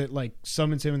somebody that like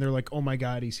summons him and they're like, oh my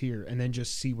God, he's here. And then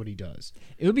just see what he does.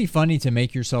 it would be funny to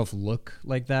make yourself look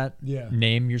like that. Yeah.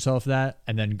 Name yourself that,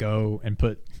 and then go and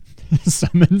put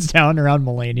summons down around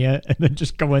Melania, and then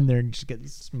just go in there and just get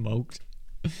smoked.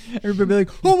 Everybody be like,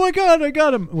 "Oh my God, I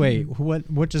got him!" Wait,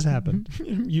 what just happened?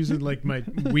 I'm using like my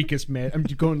weakest man. I'm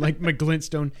going like my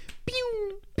glintstone.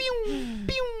 Pew, pew,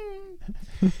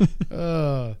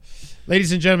 pew.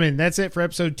 Ladies and gentlemen, that's it for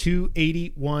episode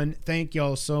 281. Thank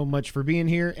y'all so much for being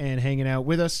here and hanging out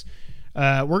with us.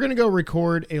 We're going to go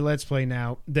record a Let's Play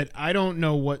now that I don't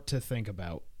know what to think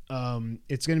about.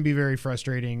 It's going to be very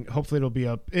frustrating. Hopefully it'll be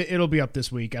up. It'll be up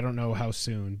this week. I don't know how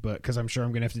soon, but because I'm sure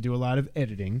I'm going to have to do a lot of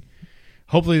editing.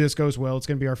 Hopefully this goes well. It's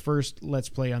going to be our first Let's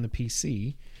Play on the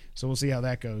PC, so we'll see how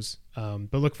that goes.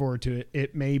 But look forward to it.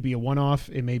 It may be a one-off.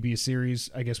 It may be a series.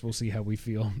 I guess we'll see how we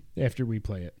feel after we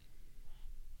play it.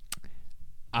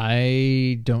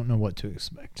 I don't know what to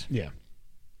expect, Yeah.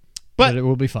 but it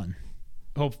will be fun.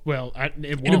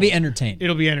 It'll be entertaining.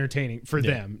 It'll be entertaining for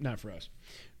them, not for us.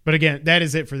 But again, that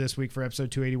is it for this week for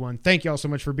episode 281. Thank you all so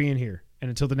much for being here. And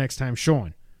until the next time,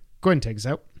 Sean, go ahead and take us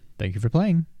out. Thank you for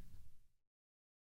playing.